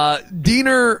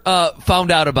 Diener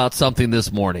found out about something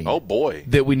this morning. Oh, boy.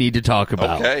 That we need to talk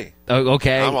about. Okay.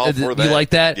 Okay. I'm all for that. You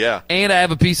like that? Yeah. And I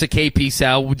have a piece of KP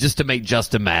Sal just to make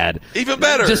Justin mad. Even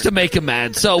better. Just to make him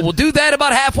mad. So we'll do that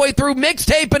about halfway through.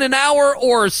 Mixtape in an hour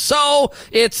or so.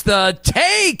 It's The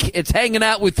Take. It's hanging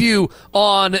out with you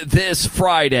on this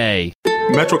Friday.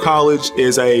 Metro College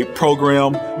is a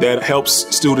program that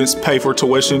helps students pay for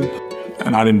tuition,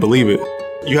 and I didn't believe it.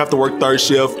 You have to work third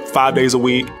shift 5 days a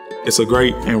week. It's a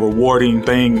great and rewarding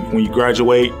thing when you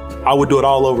graduate. I would do it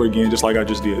all over again, just like I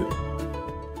just did.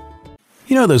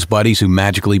 You know those buddies who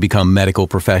magically become medical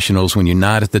professionals when you're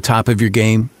not at the top of your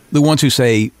game? The ones who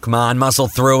say, "Come on, muscle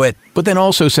through it," but then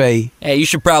also say, "Hey, you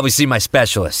should probably see my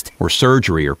specialist," or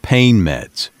surgery or pain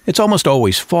meds. It's almost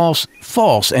always false,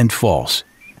 false, and false.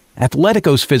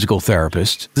 Athletico's physical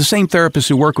therapists, the same therapists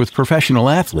who work with professional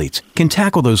athletes, can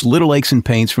tackle those little aches and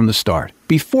pains from the start,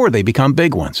 before they become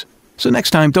big ones. So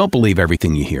next time, don't believe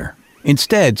everything you hear.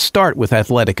 Instead, start with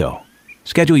Athletico.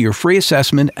 Schedule your free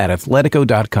assessment at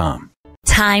athletico.com.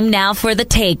 Time now for The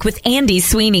Take with Andy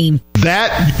Sweeney.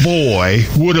 That boy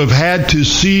would have had to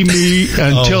see me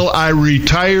until I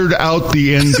retired out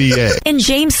the NBA. And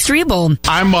James Strebel.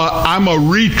 I'm a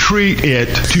retreat it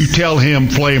to tell him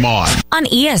flame on. On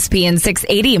ESPN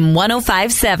 680 and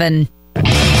 105.7.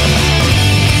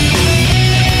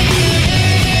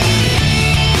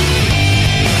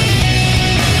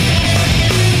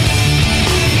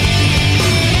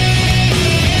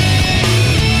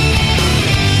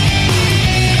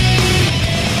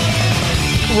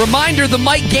 Reminder, the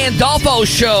Mike Gandolfo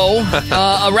show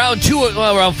around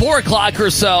 4 o'clock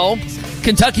or so.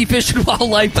 Kentucky Fish and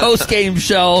Wildlife post-game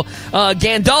show.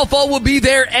 Gandolfo will be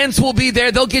there. Entz will be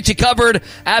there. They'll get you covered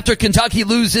after Kentucky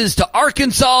loses to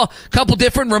Arkansas. Couple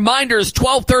different reminders.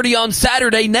 12:30 on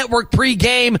Saturday, network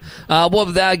pregame.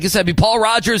 I guess that'd be Paul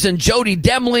Rogers and Jody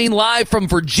Demling live from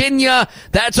Virginia.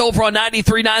 That's over on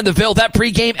 93.9 The Ville. That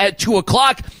pregame at 2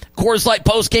 o'clock. Coors Light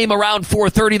postgame around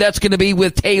 4:30. That's going to be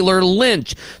with Taylor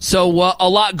Lynch. So a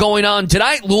lot going on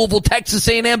tonight. Louisville, Texas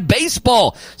A&M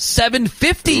baseball,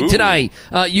 7:50 tonight.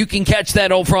 You can catch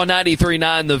that over on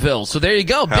 93.9 The Ville. So there you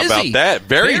go. How about that?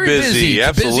 Very busy.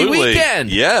 Absolutely. Busy weekend.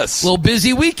 Yes. A little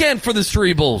busy weekend for the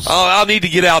Streebles. Oh, I'll need to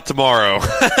get out tomorrow.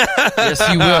 Yes,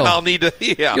 you will. I'll need to.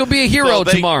 Yeah. You'll be a hero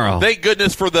tomorrow. Thank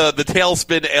goodness for the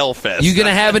Tailspin L Fest. You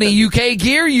gonna have any UK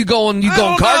gear? You going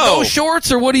cargo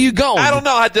shorts or what are you going? I don't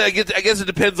know. I guess it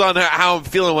depends on how I'm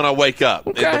feeling when I wake up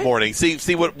in the morning.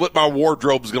 See what my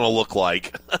wardrobe is going to look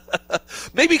like.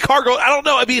 Maybe cargo. I don't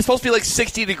know. I mean, it's supposed to be like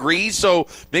 60 degrees, so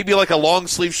maybe like a long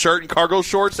sleeve shirt and cargo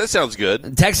shorts. That sounds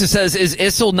good. Texas says, is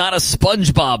Issel not a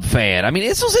SpongeBob fan? I mean,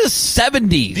 Issel's in his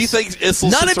 70s. Do you think Issel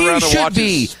None sits of you around and should watches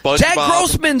be. SpongeBob? Jack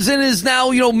Grossman's in his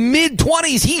now,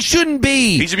 mid-20s. He shouldn't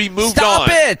be. He should be moved Stop on.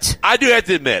 it. I do have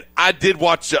to admit, I did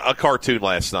watch a cartoon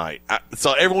last night.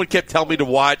 So everyone kept telling me to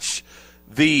watch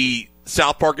the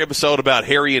South Park episode about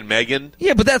Harry and Meghan.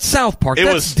 Yeah, but that's South Park.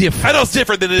 That's different. I know it's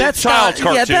different than a child's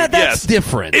cartoon. Yeah, that's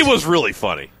different. It was really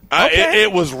funny. Okay.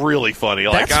 It was really funny.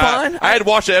 That's fine. I had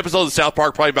watched an episode of South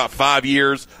Park probably about 5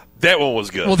 years. That one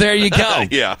was good. Well, there you go.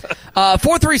 Yeah.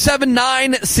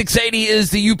 437-9680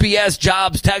 is the UPS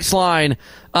jobs text line.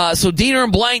 So Diener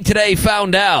and Blank today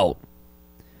found out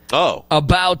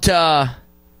about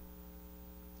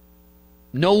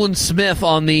Nolan Smith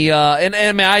on the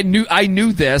and I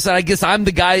knew this, and I guess I'm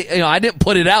the guy. I didn't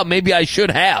put it out. Maybe I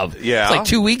should have. Yeah, it's like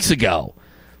 2 weeks ago,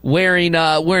 wearing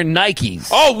Nikes.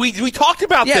 Oh, we talked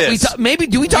about this.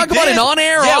 Do we talk about it on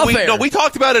air or off air? No, we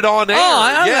talked about it on air. Oh,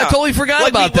 I totally forgot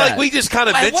about that. Like we just kind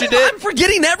of mentioned it. I'm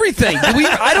forgetting everything.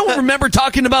 I don't remember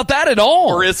talking about that at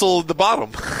all. Or Issel at the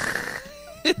bottom.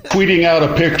 tweeting out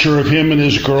a picture of him and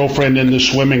his girlfriend in the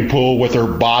swimming pool with her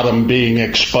bottom being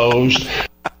exposed.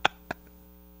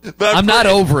 I'm not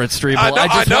over it, Strebel.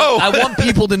 I know. I want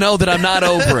people to know that I'm not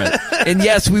over it. And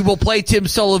yes, we will play Tim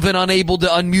Sullivan unable to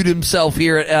unmute himself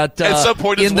here at some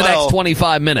point in the next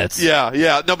 25 minutes.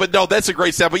 Yeah. No, that's a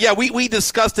great sound. But yeah, we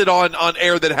discussed it on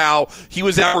air that how he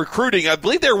was out recruiting. I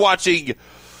believe they're watching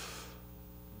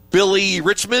Billy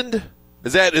Richmond.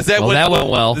 Is that when that went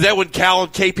well? Is that when Cal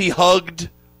and KP hugged?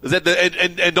 Is that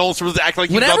and Nolan was acting like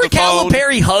he was on the phone?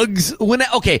 Whenever Calipari hugs,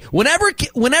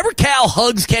 whenever Cal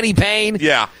hugs Kenny Payne,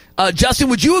 Justin,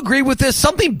 would you agree with this?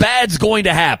 Something bad's going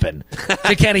to happen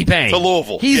to Kenny Payne. To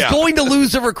Louisville. He's going to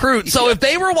lose a recruit. So if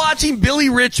they were watching Billy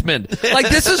Richmond, like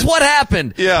this is what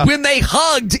happened. When they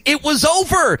hugged, it was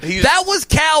over. That was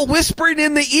Cal whispering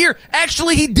in the ear.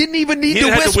 Actually, he didn't even need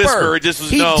to whisper. It just was,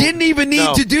 he didn't even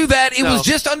need to do that. It was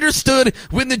just understood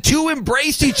when the two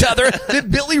embraced each other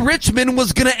that Billy Richmond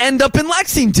was going to end up in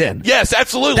Lexington. Yes,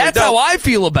 absolutely. That's how I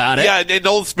feel about it. Yeah, and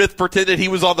Nolan Smith pretended he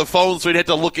was on the phone, so he'd have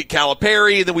to look at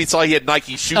Calipari, and then we saw he had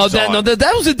Nike shoes on.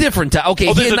 That was a different time.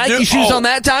 Okay, he had Nike shoes on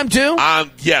that time, too?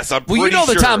 Yes, I'm pretty sure. Well, you know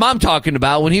the time I'm talking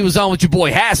about when he was on with your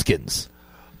boy Haskins.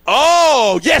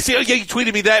 Oh, yes. Yeah, you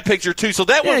tweeted me that picture, too. So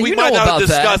that one we might not have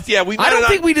discussed. That. I don't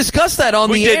think we discussed that on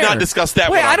the air. We did not discuss that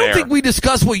one on I don't air. think we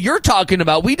discussed what you're talking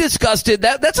about. We discussed it.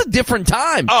 That's a different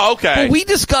time. Oh, okay. What we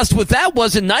discussed with that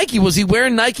wasn't Nike. Was he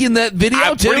wearing Nike in that video,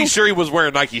 I'm too? pretty sure he was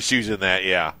wearing Nike shoes in that,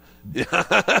 yeah.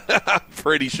 I'm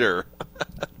pretty sure.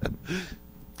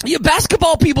 Yeah,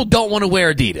 basketball people don't want to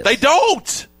wear Adidas. They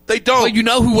don't. Well, you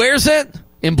know who wears it?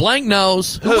 And Blank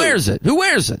knows. Who wears it?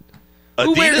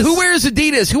 Adidas? Who wears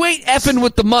Adidas? Who ain't effing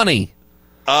with the money?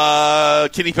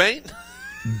 Kenny Payne?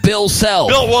 Bill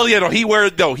Self. He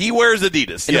wears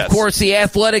Adidas. And yes. Of course, The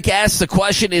Athletic asks the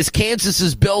question, is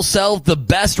Kansas's Bill Self the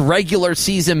best regular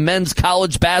season men's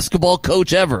college basketball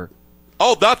coach ever?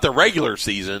 Oh, not the regular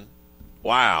season.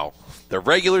 Wow. The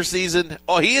regular season?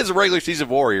 Oh, he is a regular season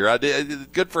warrior.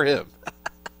 Good for him.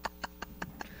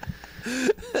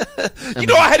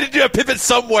 I had to do a pivot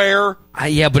somewhere.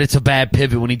 Yeah, but it's a bad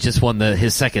pivot when he just won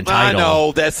his second title. I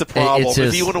know, that's the problem.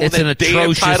 If he would have won that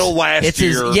damn title last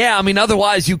year.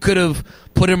 Otherwise you could have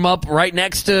put him up right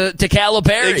next to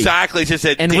Calipari. Exactly, just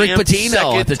that and Rick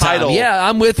Pitino at the title. time. Yeah,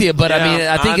 I'm with you, but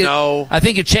I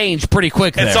think it changed pretty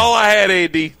quick. That's all I had,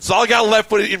 Andy. That's all I got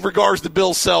left with in regards to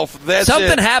Bill Self.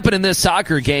 Something happened in this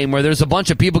soccer game where there's a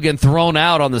bunch of people getting thrown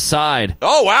out on the side.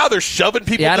 Oh wow, they're shoving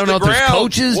people. Yeah, I don't know if ground. there's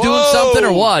coaches doing something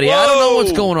or what. Yeah, I don't know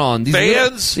what's going on.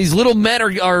 These little men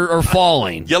are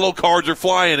falling. Yellow cards are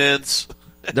flying ends.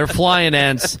 They're flying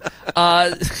ends.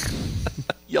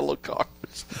 Yellow cards.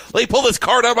 Let me pull this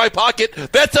card out of my pocket.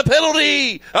 That's a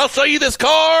penalty. I'll show you this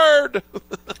card.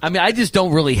 I mean, I just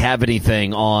don't really have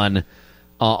anything on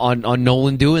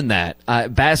Nolan doing that.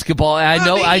 Basketball. I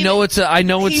know it's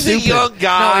stupid. He's a young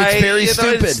guy. No, it's very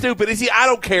stupid. It's stupid. I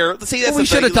don't care. See, that's we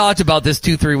should have talked about this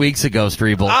 2-3 weeks ago,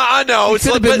 Strebel. I know. It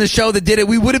could have been the show that did it.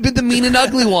 We would have been the mean and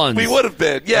ugly ones. We would have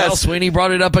been. Yes. Well, Sweeney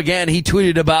brought it up again. He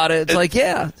tweeted about it. It's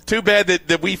yeah. Too bad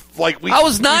that we. I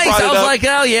was nice. I was like,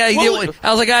 oh yeah. He didn't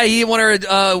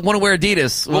want to wear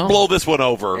Adidas. We'll blow this one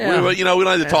over. Yeah. We don't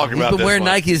have to talk about this. He's been wearing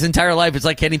one. Nike his entire life. It's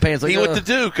like Kenny Payne. He went to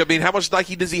Duke. I mean, how much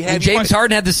Nike does he have? And James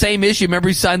Harden had the same issue. Remember,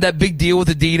 he signed that big deal with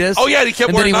Adidas. Oh yeah, he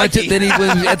kept wearing Nike. Then he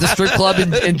went at the strip club in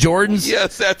Jordans.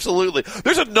 Yes, absolutely.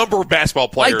 There's a number of basketball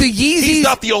players. Like the Yeezys. He's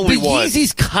not the only one. The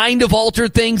Yeezys kind of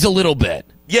altered things a little bit.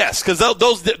 Yes, because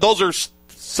those are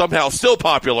somehow still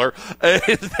popular, and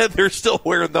they're still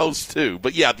wearing those too.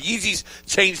 But yeah, the Yeezys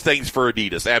changed things for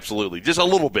Adidas. Absolutely, just a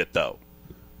little bit though.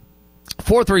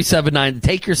 4379,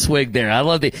 take your swig there. I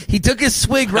love it. He took his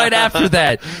swig right after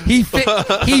that. He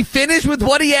finished with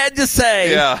what he had to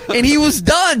say, and he was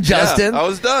done, Justin. Yeah, I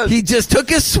was done. He just took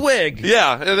his swig.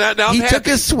 Yeah, and now I'm happy. Took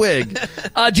his swig.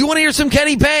 Do you want to hear some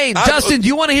Kenny Payne? Justin, do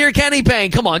you want to hear Kenny Payne?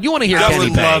 Come on, you want to hear Kenny Payne? I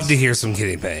would love to hear some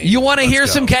Kenny Payne. You want to hear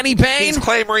some Kenny Payne? He's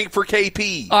clamoring for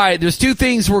KP. All right, there's two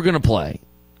things we're going to play,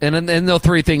 and then there are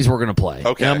three things we're going to play.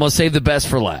 Okay. And I'm going to save the best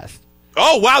for last.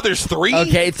 Oh, wow, there's three?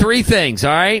 Okay, three things,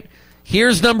 all right?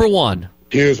 Here's number one.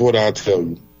 Here's what I'll tell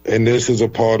you, and this is a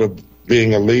part of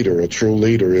being a leader, a true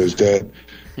leader, is that,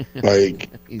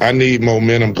 I need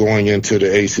momentum going into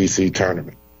the ACC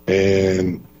tournament.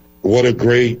 And what a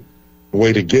great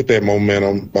way to get that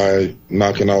momentum by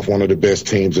knocking off one of the best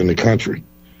teams in the country.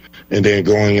 And then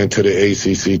going into the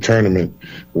ACC tournament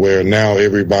where now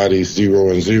everybody's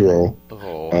 0-0,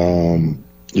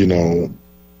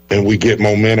 and we get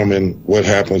momentum and what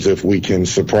happens if we can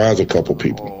surprise a couple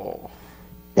people.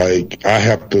 I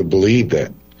have to believe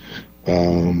that.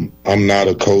 I'm not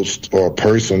a coach or a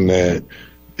person that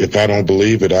if I don't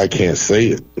believe it, I can't say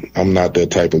it. I'm not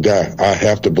that type of guy. I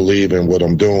have to believe in what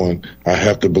I'm doing. I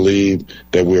have to believe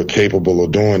that we're capable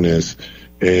of doing this.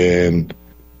 And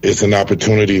it's an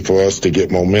opportunity for us to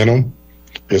get momentum.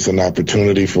 It's an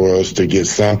opportunity for us to get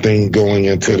something going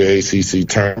into the ACC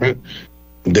tournament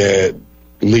that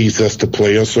leads us to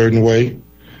play a certain way.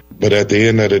 But at the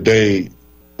end of the day,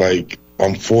 like,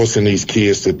 I'm forcing these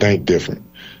kids to think different.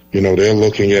 You know, they're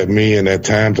looking at me, and at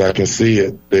times I can see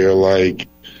it. They're like,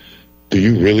 do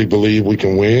you really believe we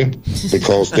can win?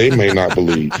 Because they may not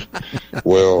believe.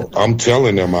 Well, I'm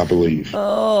telling them I believe.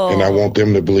 Oh. And I want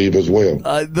them to believe as well.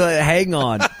 Hang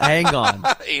on.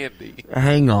 Andy.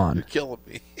 Hang on. You're killing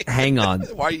me. Hang on.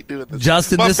 Why are you doing this?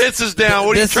 Justin, my fence is down.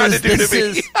 What are you trying to do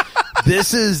to me?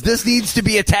 This needs to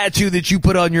be a tattoo that you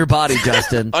put on your body,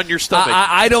 Justin. On your stomach.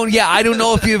 I don't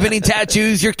know if you have any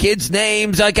tattoos, your kids'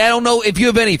 names. Like, I don't know if you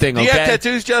have anything, okay? Do you have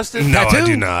tattoos, Justin? No, I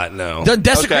do not, no.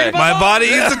 Desecrated My body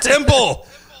is a temple.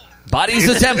 Body is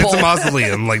a temple. It's a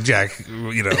mausoleum, like Jack,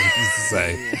 used to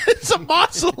say. It's a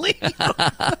mausoleum.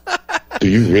 Do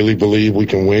you really believe we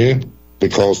can win?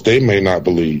 Because they may not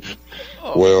believe.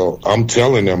 Oh. Well, I'm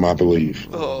telling them I believe.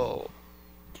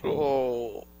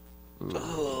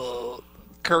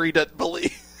 Curry doesn't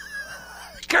believe.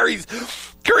 Curry's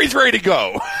ready to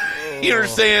go. You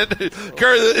understand? Do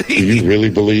you really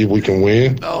believe we can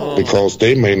win? Oh. Because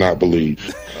they may not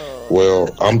believe.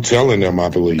 Well, I'm telling them I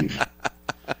believe.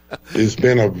 It's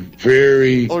been a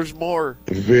very,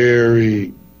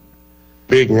 very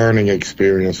big learning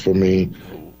experience for me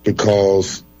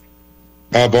because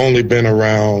I've only been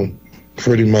around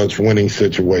pretty much winning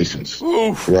situations,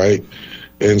 right?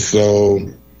 And so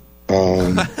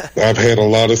I've had a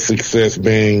lot of success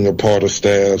being a part of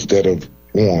staffs that have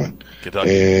won.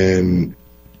 And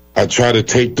I try to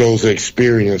take those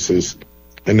experiences.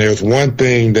 And there's one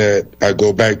thing that I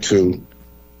go back to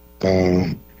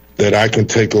that I can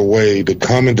take away. The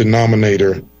common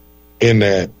denominator in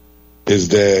that is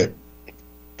that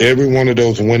every one of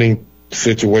those winning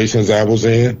situations I was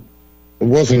in, it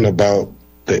wasn't about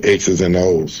the X's and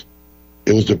O's.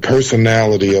 It was the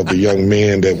personality of the young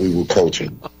men that we were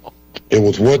coaching. It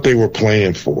was what they were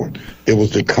playing for. It was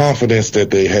the confidence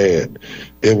that they had.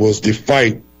 It was the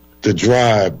fight, the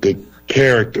drive, the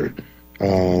character.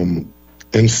 And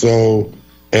so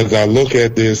as I look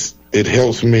at this, it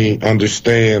helps me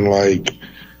understand, like,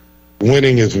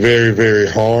 winning is very, very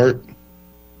hard,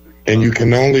 and you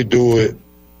can only do it,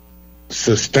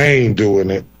 sustain doing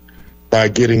it, by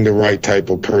getting the right type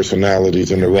of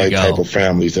personalities and the right type of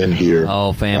families in here.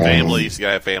 Oh, families. You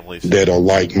gotta have families. That are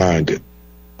like-minded,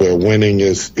 where winning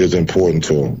is important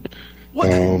to them.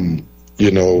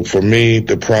 For me,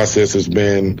 the process has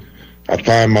been, I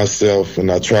find myself, and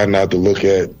I try not to look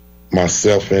at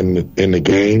myself in the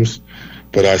games,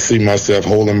 but I see myself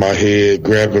holding my head,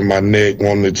 grabbing my neck,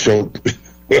 wanting to choke.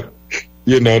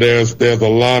 There's a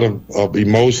lot of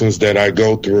emotions that I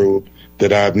go through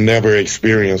that I've never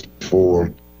experienced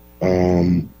before,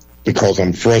 because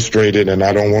I'm frustrated and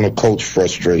I don't want to coach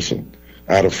frustration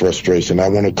out of frustration. I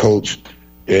want to coach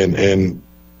and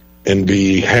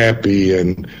be happy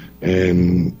and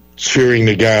cheering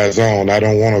the guys on. I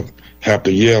don't want to have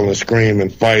to yell and scream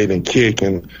and fight and kick,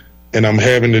 and I'm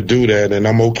having to do that, and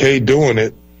I'm okay doing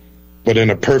it. But in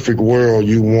a perfect world,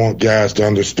 you want guys to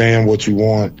understand what you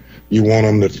want. You want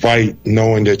them to fight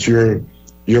knowing that you're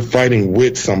fighting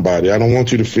with somebody. I don't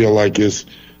want you to feel like it's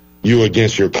you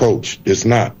against your coach. It's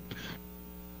not.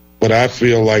 But I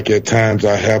feel like at times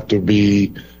I have to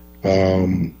be,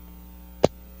 I'm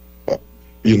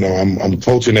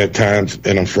coaching at times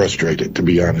and I'm frustrated, to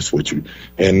be honest with you.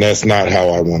 And that's not how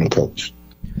I want to coach.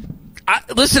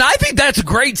 Listen, I think that's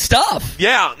great stuff.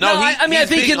 Yeah, I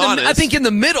think in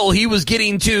the middle he was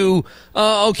getting to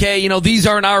these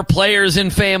aren't our players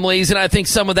and families, and I think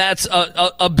some of that's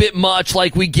a bit much.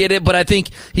 Like, we get it, but I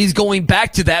think he's going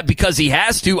back to that because he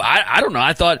has to. I don't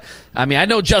know. I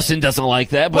know Justin doesn't like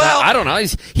that, but I don't know.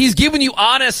 He's giving you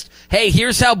honest. Hey,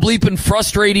 here's how bleeping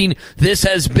frustrating this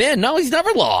has been. No, he's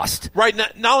never lost. Right.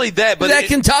 Not only that, but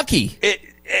Kentucky.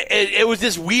 It was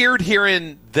just weird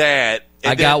hearing that.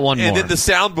 I got one more. And then the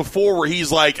sound before where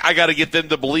he's like, I got to get them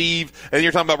to believe, and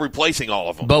you're talking about replacing all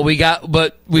of them.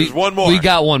 There's one more. We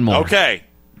got one more. Okay.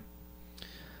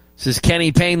 This is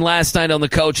Kenny Payne last night on the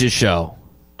Coaches Show.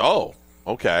 Oh,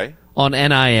 okay. On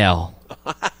NIL.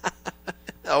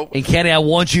 And Kenny, I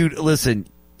want you to listen.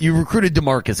 You recruited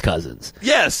DeMarcus Cousins.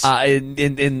 Yes. And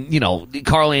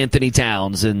Karl Anthony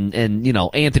Towns and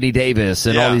Anthony Davis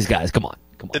and all these guys. Come on.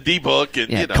 The D-Book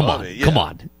and, come on.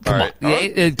 KP,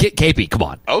 come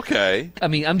on. Okay. I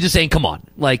mean, I'm just saying, come on.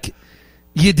 Like,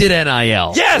 you did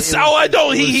NIL. Yes. I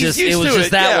know. He's used to it. It was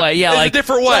just that way. Yeah, it's like a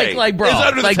different way. Like bro, it's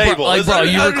under the table.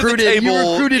 you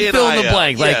recruited fill in the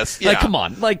blank. Like come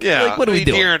on. Like what are we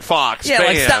doing? De'Aaron Fox. Yeah,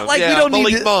 bam. stop. We don't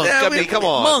Malik need Monk. I mean, come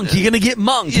on. Monk, you're gonna get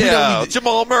Monk. Yeah,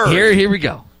 Jamal Murray. Here we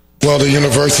go. Well, the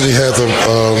university has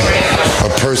a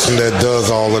person that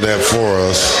does all of that for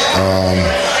us, and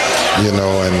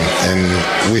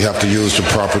we have to use the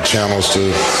proper channels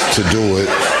to do it.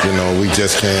 We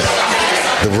just can't.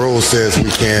 The rule says we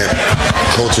can't.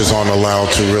 Coaches aren't allowed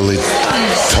to really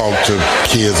talk to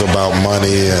kids about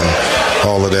money and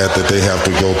all of that they have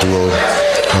to go through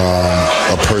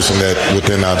a person that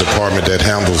within our department that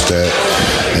handles that.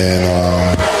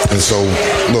 And so,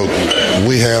 look,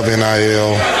 we have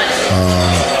NIL,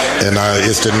 and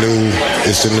it's the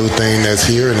new thing that's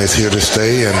here, and it's here to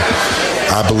stay. And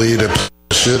I believe that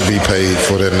should be paid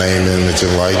for their name, image,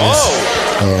 and likeness.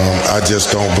 I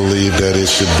just don't believe that it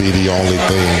should be the only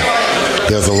thing.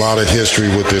 There's a lot of history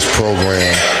with this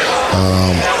program.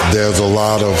 There's a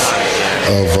lot of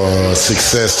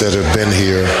success that have been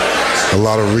here. A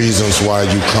lot of reasons why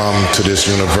you come to this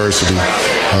university.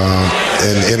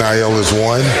 And NIL is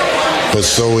one, but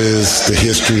so is the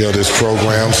history of this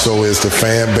program, so is the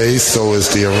fan base, so is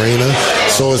the arena,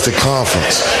 so is the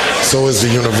conference, so is the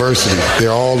university.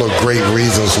 They're all the great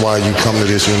reasons why you come to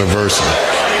this university.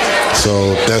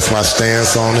 So that's my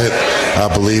stance on it. I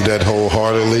believe that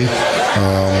wholeheartedly.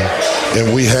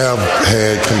 And we have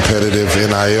had competitive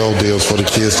NIL deals for the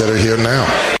kids that are here now.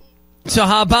 So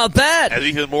how about that? Has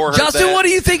Ethan Moore heard Justin, that? what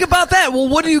do you think about that? Well,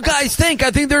 what do you guys think?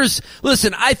 I think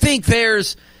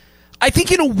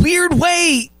in a weird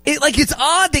way, it's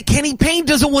odd that Kenny Payne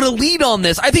doesn't want to lead on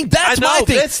this. I think that's my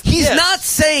thing. He's not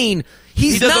saying...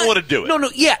 He doesn't want to do it. No,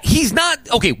 yeah, he's not.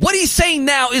 Okay, what he's saying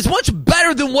now is much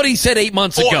better than what he said 8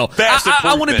 months ago.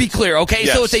 I want to be clear, okay?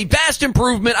 Yes. So it's a vast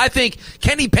improvement. I think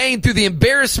Kenny Payne, through the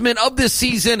embarrassment of this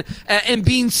season and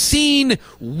being seen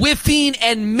whiffing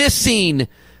and missing,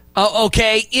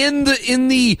 in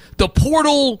the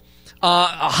portal,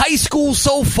 high school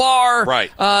so far,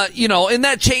 right? And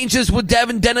that changes with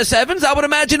Dennis Evans. I would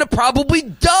imagine it probably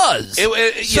does.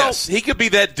 Yes, he could be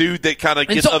that dude that kind of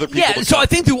gets other people. Yeah, so I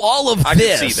think through all of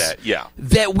this, can see that. Yeah,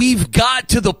 that we've got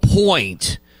to the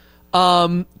point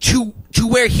to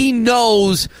where he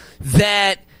knows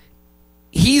that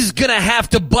he's gonna have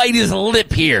to bite his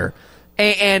lip here.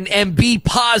 And be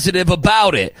positive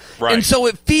about it. Right. And so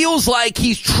it feels like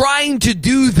he's trying to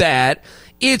do that.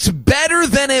 It's better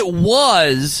than it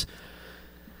was.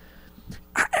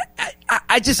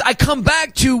 I come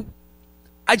back to,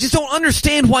 I just don't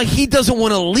understand why he doesn't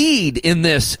want to lead in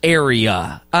this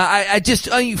area.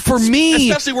 For me,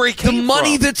 especially where he came the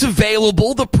money from. That's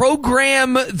available, the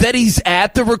program that he's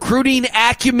at, the recruiting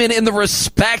acumen and the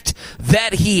respect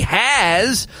that he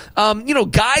has,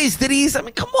 guys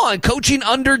that come on, coaching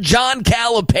under John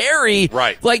Calipari.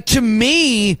 Right. Like, to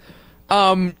me,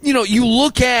 you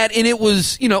look at, and it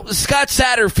was, Scott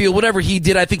Satterfield, whatever he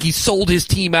did, I think he sold his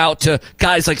team out to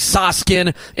guys like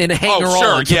Soskin and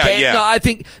hanger-ons. Sure. Yeah. No, I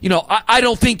think, I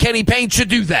don't think Kenny Payne should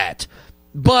do that.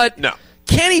 But no.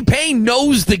 Kenny Payne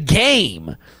knows the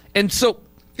game. And so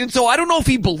I don't know if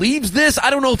he believes this.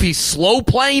 I don't know if he's slow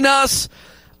playing us.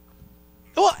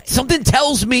 Well, something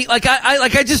tells me, I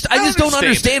just don't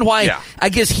understand why. Yeah. I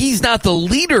guess he's not the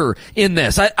leader in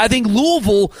this. I think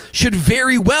Louisville should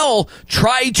very well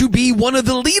try to be one of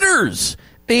the leaders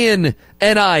in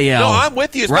NIL. No, I'm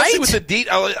with you, especially right? with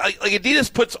Adidas.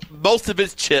 Adidas puts most of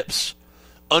its chips,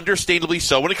 understandably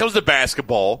so, when it comes to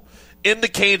basketball, in the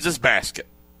Kansas basket.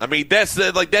 I mean, that's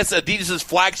Adidas'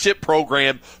 flagship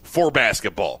program for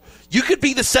basketball. You could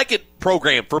be the second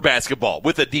program for basketball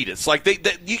with Adidas.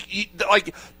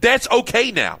 That's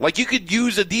okay now. Like, you could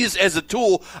use Adidas as a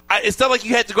tool. It's not like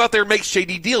you had to go out there and make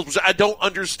shady deals, which I don't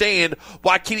understand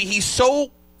why he's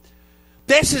so.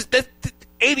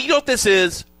 Andy, you know what this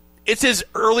is? It's his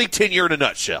early tenure in a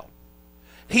nutshell.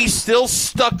 He's still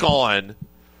stuck on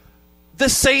the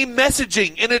same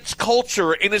messaging, and it's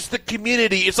culture, and it's the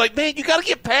community. It's like, man, you got to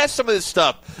get past some of this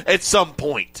stuff at some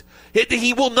point.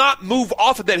 He will not move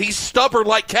off of that. He's stubborn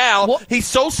like Cal. Well, he's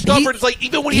so stubborn. It's like,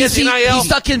 even when he has NIL. He's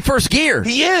stuck in first gear.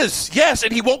 He is, yes,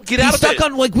 and he won't get out of it. He's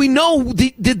stuck on, we know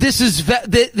that this is,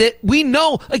 that we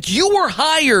know, you were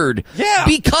hired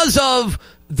because of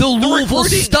the Louisville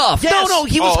stuff. Yes. No,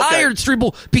 he was hired,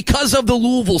 Strebel, because of the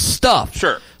Louisville stuff.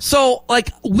 Sure. So,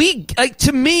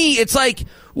 to me, it's like,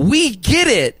 we get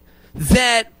it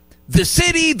that the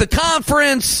city, the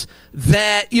conference,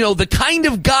 that, the kind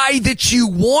of guy that you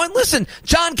want. Listen,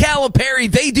 John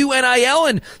Calipari, they do NIL,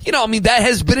 and, that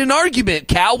has been an argument,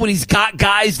 Cal, when he's got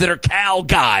guys that are Cal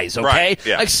guys, okay? Right,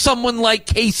 yeah. Like someone like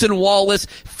Cason Wallace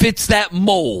fits that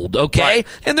mold, okay? Right.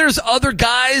 And there's other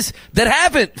guys that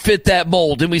haven't fit that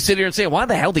mold, and we sit here and say, why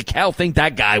the hell did Cal think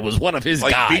that guy was one of his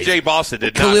like guys? B.J. Boston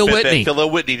did Khalil not fit Whitney. that.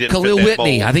 Khalil Whitney didn't Khalil fit that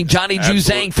Whitney. mold. I think Johnny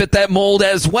Juzang fit that mold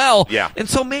as well. Yeah. And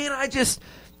so, man,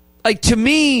 to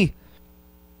me,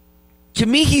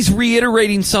 he's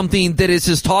reiterating something that is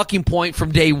his talking point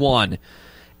from day one.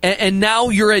 And now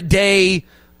you're at day,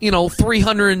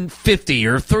 350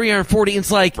 or 340.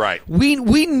 It's like, right.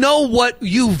 we know what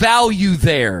you value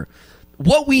there.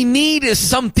 What we need is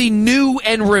something new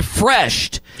and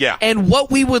refreshed. Yeah. And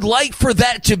what we would like for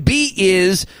that to be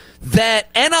is that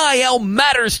NIL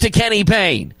matters to Kenny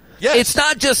Payne. Yes. It's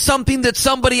not just something that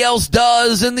somebody else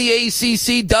does and the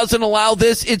ACC doesn't allow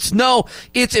this.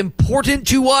 It's important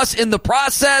to us in the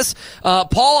process.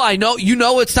 Paul, I know,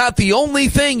 it's not the only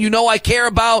thing. I care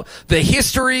about the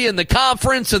history and the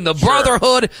conference and the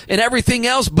brotherhood and everything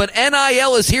else, but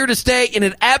NIL is here to stay and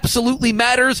it absolutely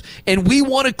matters. And we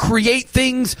want to create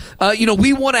things,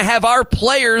 we want to have our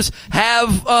players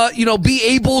be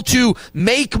able to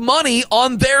make money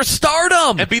on their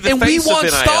stardom. And be the we face of want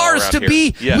NIL stars around to here.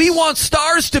 be, Yes. we want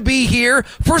stars to be here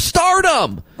for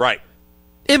stardom. Right.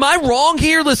 Am I wrong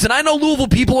here? Listen, I know Louisville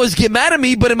people always get mad at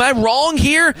me, but am I wrong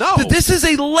here? No. That this is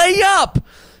a layup.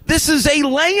 This is a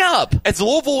layup. It's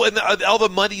Louisville and all the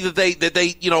money that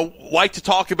they like to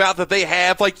talk about that they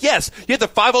have. Like, yes, you have the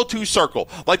 502 circle.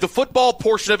 Like, the football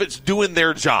portion of it's doing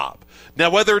their job. Now,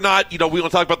 whether or not, we want to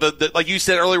talk about the like you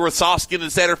said earlier with Soskin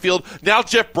and Satterfield, now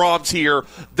Jeff Brom's here.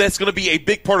 That's going to be a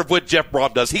big part of what Jeff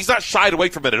Brom does. He's not shied away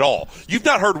from it at all. You've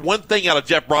not heard one thing out of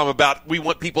Jeff Brom about we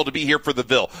want people to be here for the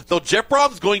Ville. Though Jeff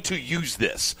Brom's going to use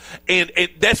this. And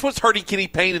that's what's hurting Kenny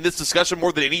Payne in this discussion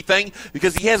more than anything,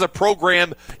 because he has a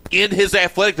program in his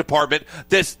athletic department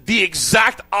that's the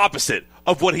exact opposite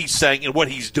of what he's saying and what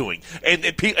he's doing. And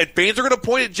fans are going to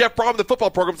point at Jeff Brom and the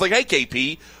football program. It's like, hey,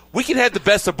 KP, we can have the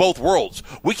best of both worlds.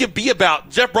 We can be about –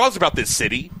 Jeff Brom's about this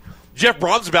city. Jeff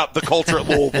Brom's about the culture at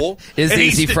Louisville. Is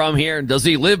he from here? Does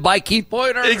he live by Keith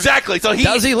Pointer? Exactly. So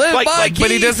does he live by Keith?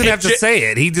 But he doesn't have to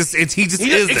say it. He just is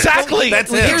exactly. it.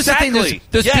 That's Here's the thing.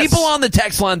 There's people on the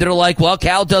text line that are like, well,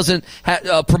 Cal doesn't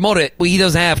promote it. Well, he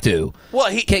doesn't have to.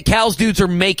 Well, Cal's dudes are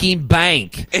making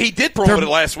bank. He did promote it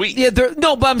last week. Yeah,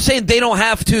 but I'm saying they don't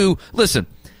have to. Listen.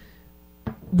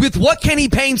 With what Kenny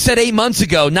Payne said 9 months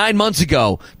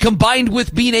ago, combined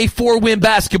with being a 4-win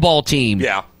basketball team.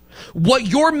 Yeah. What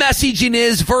your messaging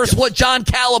is versus what John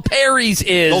Calipari's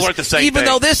is. Those aren't the same even thing.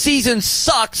 though this season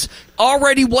sucks,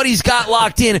 already what he's got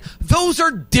locked in, those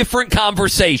are different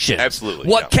conversations. Absolutely.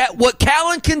 What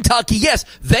Cal and Kentucky, yes,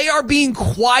 they are being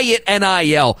quiet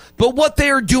NIL, but what they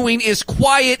are doing is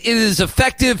quiet, it is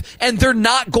effective, and they're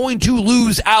not going to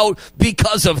lose out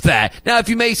because of that. Now, if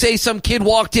you may say some kid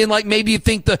walked in like maybe you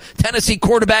think the Tennessee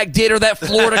quarterback did or that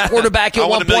Florida quarterback at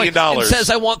one point and says,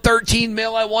 I want 13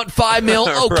 mil, I want 5 mil,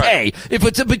 okay. Right. If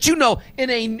it's but in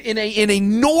a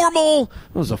normal,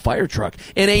 it was a fire truck,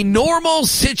 in a normal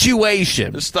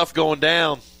situation. There's stuff going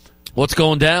down. What's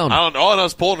going down? I don't know. I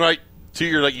was pulling right to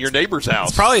your neighbor's house.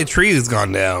 It's probably a tree that's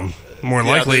gone down. More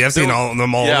than likely, I've seen them all over the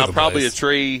place. Yeah, probably a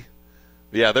tree.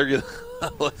 Yeah, they're good.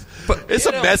 It's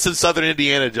a mess in Southern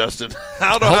Indiana, Justin.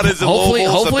 I don't know how it is in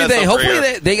Louisville.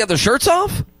 Hopefully they got their shirts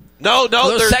off. No,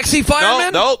 they're sexy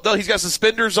firemen. No, he's got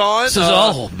suspenders on.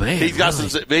 Oh man, he's got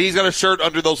he's got a shirt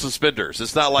under those suspenders.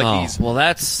 It's not like he's. Well,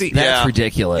 that's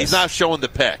ridiculous. He's not showing the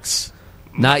pecs.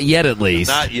 Not yet, at least.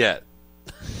 Not yet.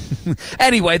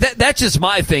 Anyway, that's just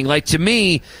my thing. Like, to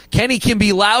me, Kenny can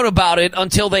be loud about it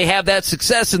until they have that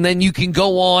success, and then you can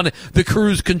go on the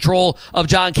cruise control of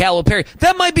John Calipari.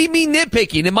 That might be me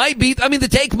nitpicking. It might be, the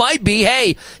take might be,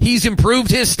 hey, he's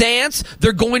improved his stance.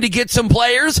 They're going to get some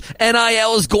players.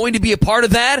 NIL is going to be a part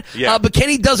of that. Yeah. But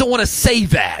Kenny doesn't want to say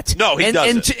that. No, he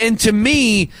doesn't. And to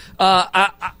me,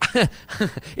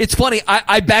 it's funny.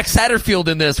 I back Satterfield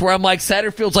in this, where I'm like,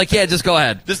 Satterfield's like, yeah, just go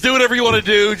ahead. Just do whatever you want to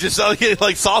do. Just like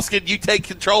Soskin, you take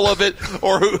control of it,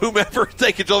 or whomever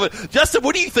take control of it. Justin,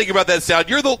 what do you think about that sound?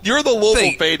 You're the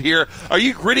Louisville fan here. Are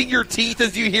you gritting your teeth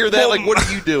as you hear that? Well, what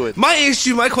are you doing?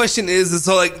 My question is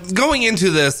so going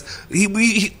into this, when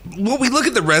we look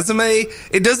at the resume,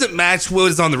 it doesn't match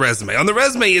what is on the resume. On the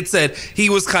resume, it said he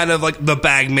was kind of like the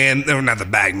bag man, or not the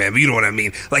bag man, but you know what I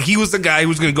mean. Like, he was the guy who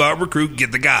was going to go out and recruit,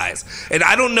 get the guys. And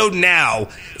I don't know now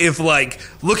if,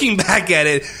 looking back at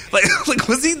it, like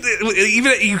was he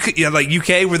even at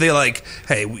UK? were they like,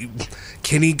 hey,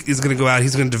 Kenny is going to go out,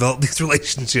 he's going to develop these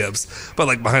relationships, but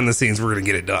like behind the scenes, we're going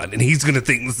to get it done, and he's going to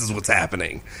think this is what's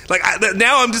happening. Like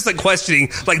now, I'm just like questioning,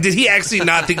 like, did he actually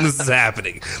not think this is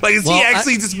happening? Like, is he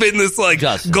actually just been this like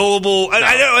gullible?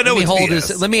 I know.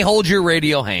 Let me hold your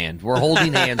radio hand. We're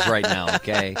holding hands right now.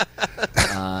 Okay.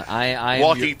 I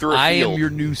am your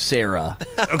new Sarah.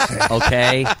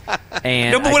 Okay.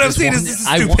 And no, but what I'm saying is this is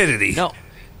stupidity. No.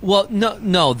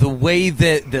 The way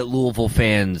that Louisville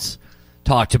fans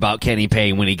talked about Kenny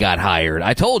Payne when he got hired,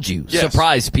 I told you,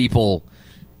 surprised people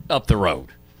up the road.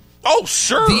 Oh,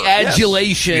 sure. The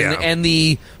adulation and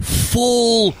the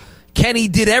full Kenny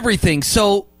did everything.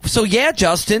 So yeah,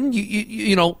 Justin,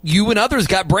 you and others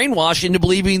got brainwashed into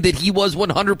believing that he was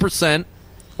 100%.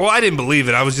 Well, I didn't believe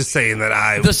it. I was just saying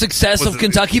that the success of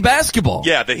Kentucky basketball.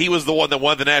 Yeah, that he was the one that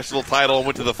won the national title and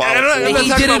went to the Final Four. He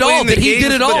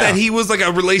did it all. But that he was like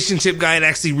a relationship guy and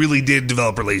actually really did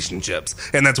develop relationships,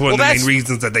 and that's one of the main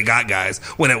reasons that they got guys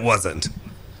when it wasn't.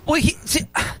 Well,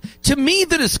 to me,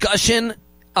 the discussion.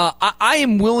 I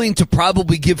am willing to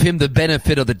probably give him the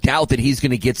benefit of the doubt that he's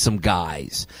going to get some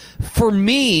guys. For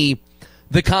me,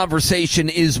 the conversation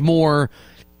is more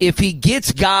if he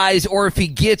gets guys or if he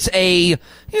gets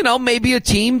maybe a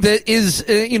team that is,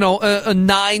 a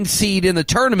 9 seed in the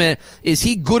tournament, is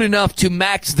he good enough to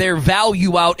max their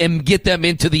value out and get them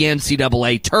into the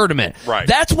NCAA tournament? Right.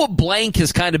 That's what Blank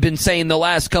has kind of been saying the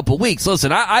last couple of weeks.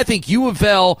 Listen, I think U of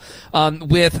L,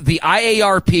 with the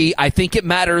IARP, I think it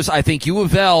matters. I think U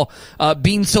of L,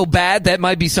 being so bad, that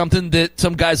might be something that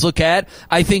some guys look at.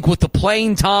 I think with the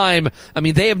playing time,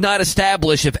 they have not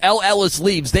established, if L. Ellis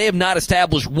leaves, they have not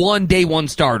established one day one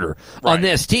starter on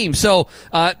this team. So,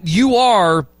 you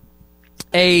are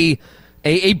a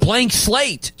blank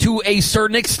slate to a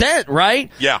certain extent,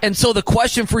 right? Yeah. And so the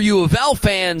question for U of L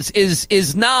fans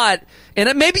is not,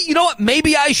 and maybe, you know what,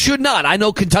 maybe I should not. I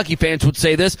know Kentucky fans would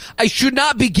say this. I should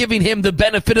not be giving him the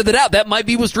benefit of the doubt. That might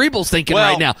be what Strebel's thinking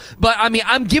right now. But,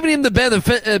 I'm giving him the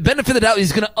benefit of the doubt.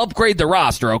 He's going to upgrade the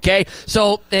roster, okay?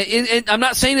 So, and I'm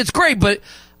not saying it's great, but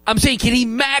I'm saying, can he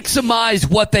maximize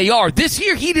what they are? This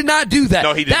year, he did not do that.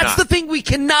 No, he did not. That's the thing we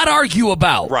cannot argue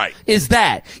about. Right. Is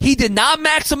that he did not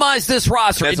maximize this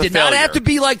roster. That's it did not have to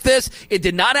be like this. It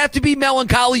did not have to be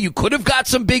melancholy. You could have got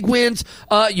some big wins.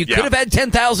 You could have had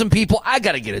 10,000 people. I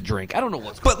got to get a drink. I don't know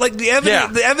what's going on. But, the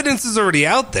evidence is already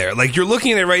out there. Like, you're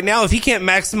looking at it right now. If he can't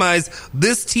maximize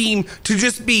this team to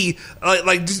just be,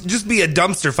 just be a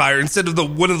dumpster fire instead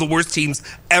of one of the worst teams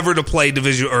ever to play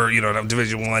Division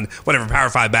I, whatever, Power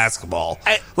 5 basketball.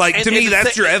 To me,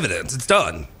 that's your evidence. It's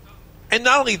done. And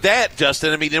not only that,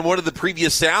 Justin, in one of the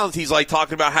previous sounds, he's like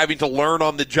talking about having to learn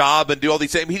on the job and do all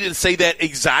these things. He didn't say that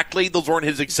exactly. Those weren't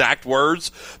his exact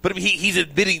words. But he's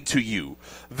admitting to you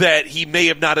that he may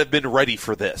have not have been ready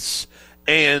for this.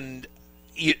 And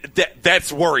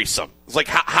that's worrisome. It's like,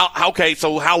 okay,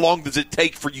 so how long does it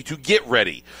take for you to get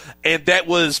ready? And that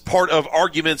was part of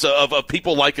arguments of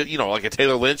people like a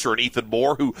Taylor Lynch or an Ethan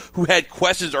Moore who had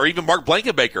questions, or even Mark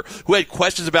Blankenbaker, who had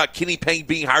questions about Kenny Payne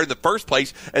being hired in the first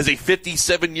place as a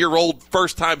 57-year-old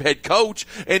first-time head coach.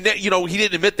 And that, he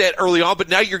didn't admit that early on, but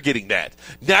now you're getting that.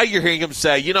 Now you're hearing him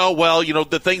say,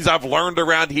 the things I've learned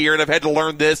around here, and I've had to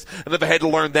learn this, and I've had to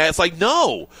learn that. It's like,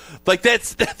 no. Like,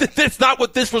 that's not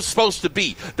what this was supposed to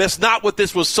be. That's not what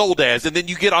this was sold as. And then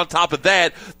you get on top of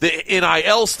that, the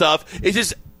NIL stuff. It's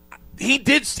just,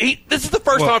 this is the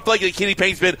first time I feel like Kenny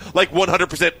Payne's been like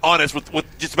 100% honest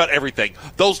with just about everything.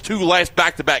 Those two last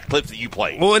back-to-back clips that you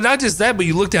played. Well, and not just that, but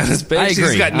you look down his bench,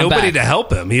 he's got nobody to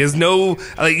help him. He has no,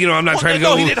 I'm not trying to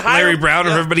go Larry Brown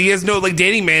or whoever, but he has no,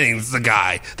 Danny Manning's the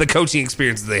guy, the coaching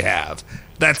experience that they have.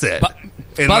 That's it. By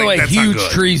the way, huge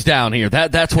trees down here.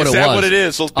 That's what it was. Is that what it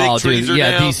is? Those big trees are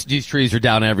down? These trees are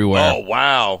down everywhere. Oh,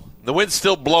 wow. The wind's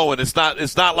still blowing. It's not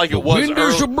like it was.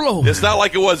 Blowing. It's not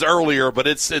like it was earlier, but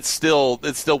it's still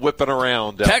whipping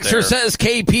around. Texter says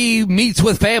KP meets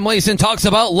with families and talks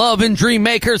about love and dream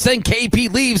makers. Then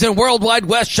KP leaves and Worldwide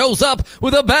West shows up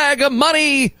with a bag of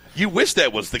money. You wish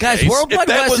that was the case. Guys, Worldwide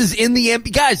West is in the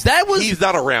NBA. Guys, that was... He's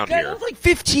not around here. That was like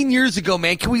 15 years ago,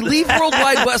 man. Can we leave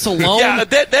Worldwide West alone? Yeah,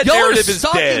 that narrative is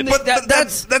dead. But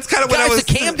that's kind of what I was...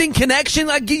 the Camden connection,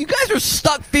 you guys are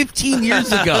stuck 15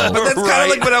 years ago. But that's kind of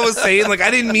like what I was saying.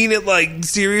 I didn't mean it,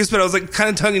 serious, but I was, kind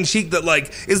of tongue-in-cheek that,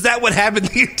 is that what happened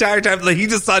the entire time? He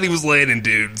just thought he was landing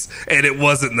dudes, and it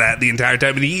wasn't that the entire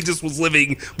time, and he just was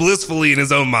living blissfully in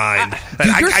his own mind.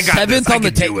 You're seventh on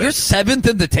the table. You're seventh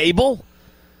in the table?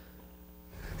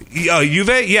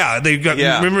 Juve, yeah, they got.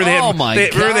 Yeah. Remember they had.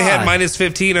 Remember they had minus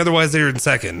 15. Otherwise, they were in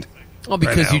second. Oh,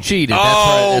 because right you cheated.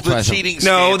 The That's right. cheating No,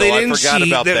 scandal. they didn't I forgot cheat.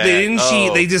 about They that. didn't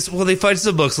cheat. They they fudged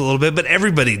the books a little bit, but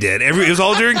everybody did. It was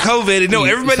all during COVID. No,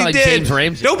 You everybody sound like did. James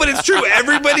Ramsey. No, but it's true.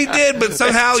 Everybody did, but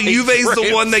somehow Juve's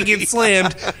the one that gets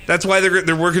slammed. That's why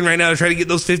they're working right now to try to get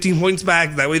those 15 points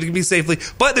back. That way they can be safely.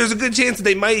 But there's a good chance that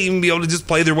they might even be able to just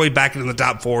play their way back into the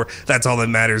top 4. That's all that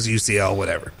matters. UCL,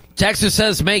 whatever. Texas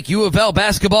says, make U of L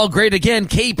basketball great again.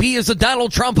 KP is the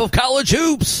Donald Trump of college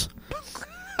hoops.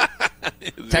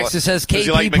 Texas says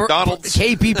KP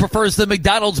prefers the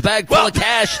McDonald's bag full of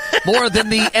cash more than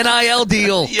the NIL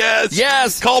deal.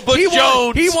 Yes. Call Butch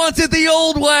Jones. He wants it the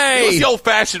old way. He wants the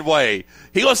old-fashioned way.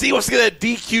 He wants to get that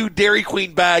DQ Dairy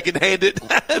Queen bag and hand it.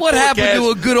 What happened to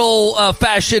a good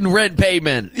old-fashioned rent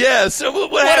payment? Yes.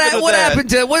 What happened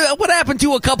to that? What happened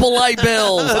to a couple light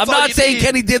bills? I'm not saying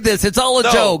Kenny did this. It's all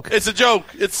a joke. It's a joke.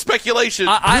 It's speculation.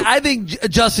 I think,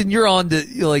 Justin, you're on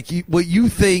to what you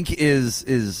think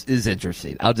is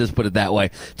interesting. I'll just put it that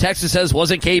way. Texas says,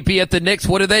 wasn't KP at the Knicks?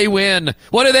 What do they win?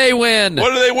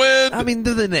 I mean,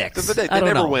 they're the Knicks. They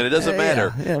never win. It doesn't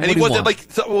matter. And he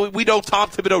wasn't we know Tom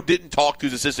Thibodeau didn't talk to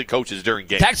his assistant coaches during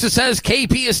games. Texas says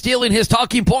KP is stealing his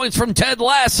talking points from Ted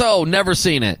Lasso. Never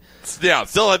seen it. Yeah,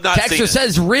 still have not seen it. Texas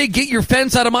says, Rig, get your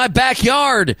fence out of my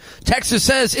backyard. Texas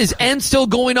says, is N still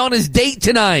going on his date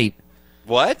tonight?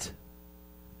 What?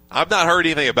 I've not heard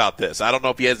anything about this. I don't know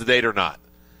if he has a date or not.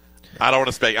 I don't want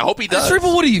to speak. I hope he does. But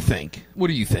what do you think? What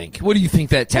do you think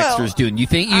that Texter's doing? You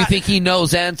think he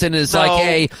knows Anson is like,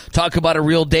 hey, talk about a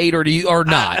real date or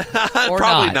not?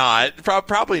 Probably not.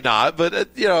 Probably not.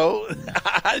 But you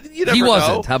never he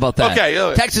wasn't. know. How about that?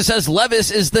 Okay. Texas says Levis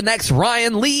is the next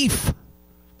Ryan Leaf.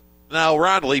 No,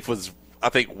 Ryan Leaf was, I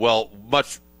think,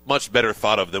 much better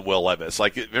thought of than Will Levis.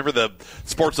 Like, remember the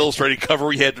Sports Illustrated cover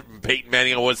we had Peyton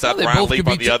Manning on one side, Ryan Leaf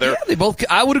on the other? Yeah, they both.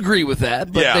 I would agree with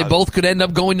that, but they both could end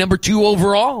up going number 2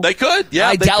 overall. They could. Yeah,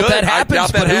 I doubt that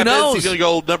happens, but who knows? He's going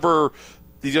to go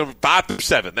He's going 5 through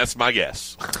 7. That's my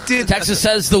guess. Texas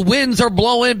says the winds are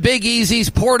blowing Big Easy's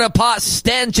porta pot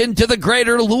stench into the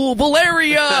greater Louisville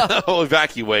area. Oh,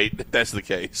 evacuate. If that's the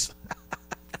case.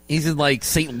 He's in like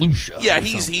St. Lucia. Yeah,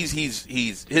 his fence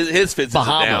isn't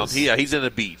down. He's in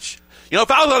a beach. You know,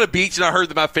 if I was on a beach and I heard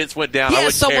that my fence went down, I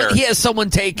wouldn't care. He has someone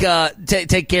take care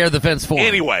of the fence for him.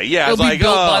 Anyway, yeah. It'll be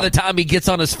built by the time he gets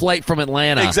on his flight from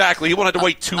Atlanta. Exactly. He won't have to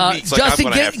wait 2 weeks.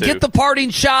 Justin, get the parting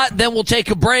shot, then we'll take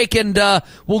a break, and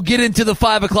we'll get into the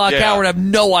 5 o'clock hour and have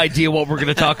no idea what we're going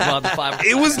to talk about in the 5 o'clock.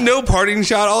 It was no parting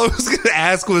shot. All I was going to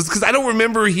ask was, because I don't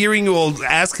remember hearing you all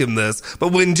ask him this,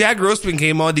 but when Jack Grossman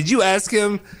came on, did you ask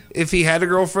him if he had a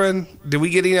girlfriend? Did we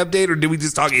get any update, or did we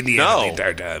just talk Indiana the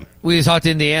entire time? We just talked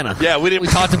Indiana. Yeah, we didn't. We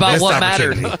talked about what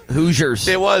mattered. Hoosiers.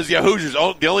 It was, Hoosiers.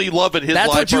 The only love in his life.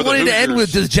 That's what you wanted to end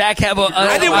with. Does Jack have a?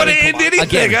 I didn't want to end anything.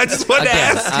 Again, I just wanted to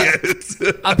ask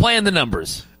you. I'm playing the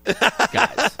numbers,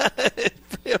 guys.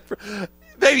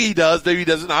 Maybe he does. Maybe he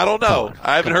doesn't. I don't know.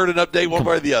 I haven't heard an update one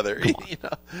way or the other.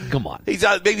 Come on. Maybe he's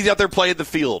out there playing the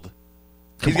field.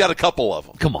 He's got a couple of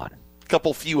them. Come on.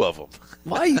 Few of them.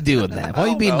 Why are you doing that? Why are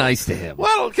you being nice to him?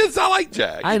 Well, because I like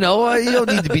Jack. I know. You don't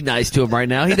need to be nice to him right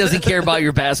now. He doesn't care about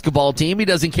your basketball team. He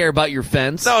doesn't care about your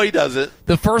fence. No, he doesn't.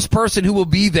 The first person who will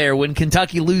be there when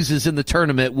Kentucky loses in the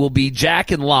tournament will be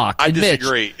Jack and Locke. I and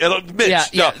disagree. Mitch.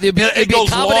 It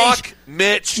goes Locke,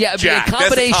 Mitch, It'd Jack. be a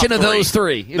combination of those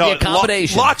three. It'd be a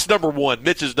combination. Locke's number 1.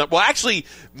 Mitch is well, actually,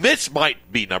 Mitch might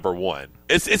be number 1.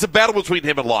 It's a battle between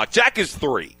him and Locke. Jack is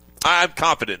 3. I'm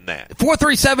confident in that.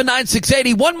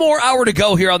 437-9680. One more hour to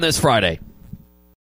go here on this Friday.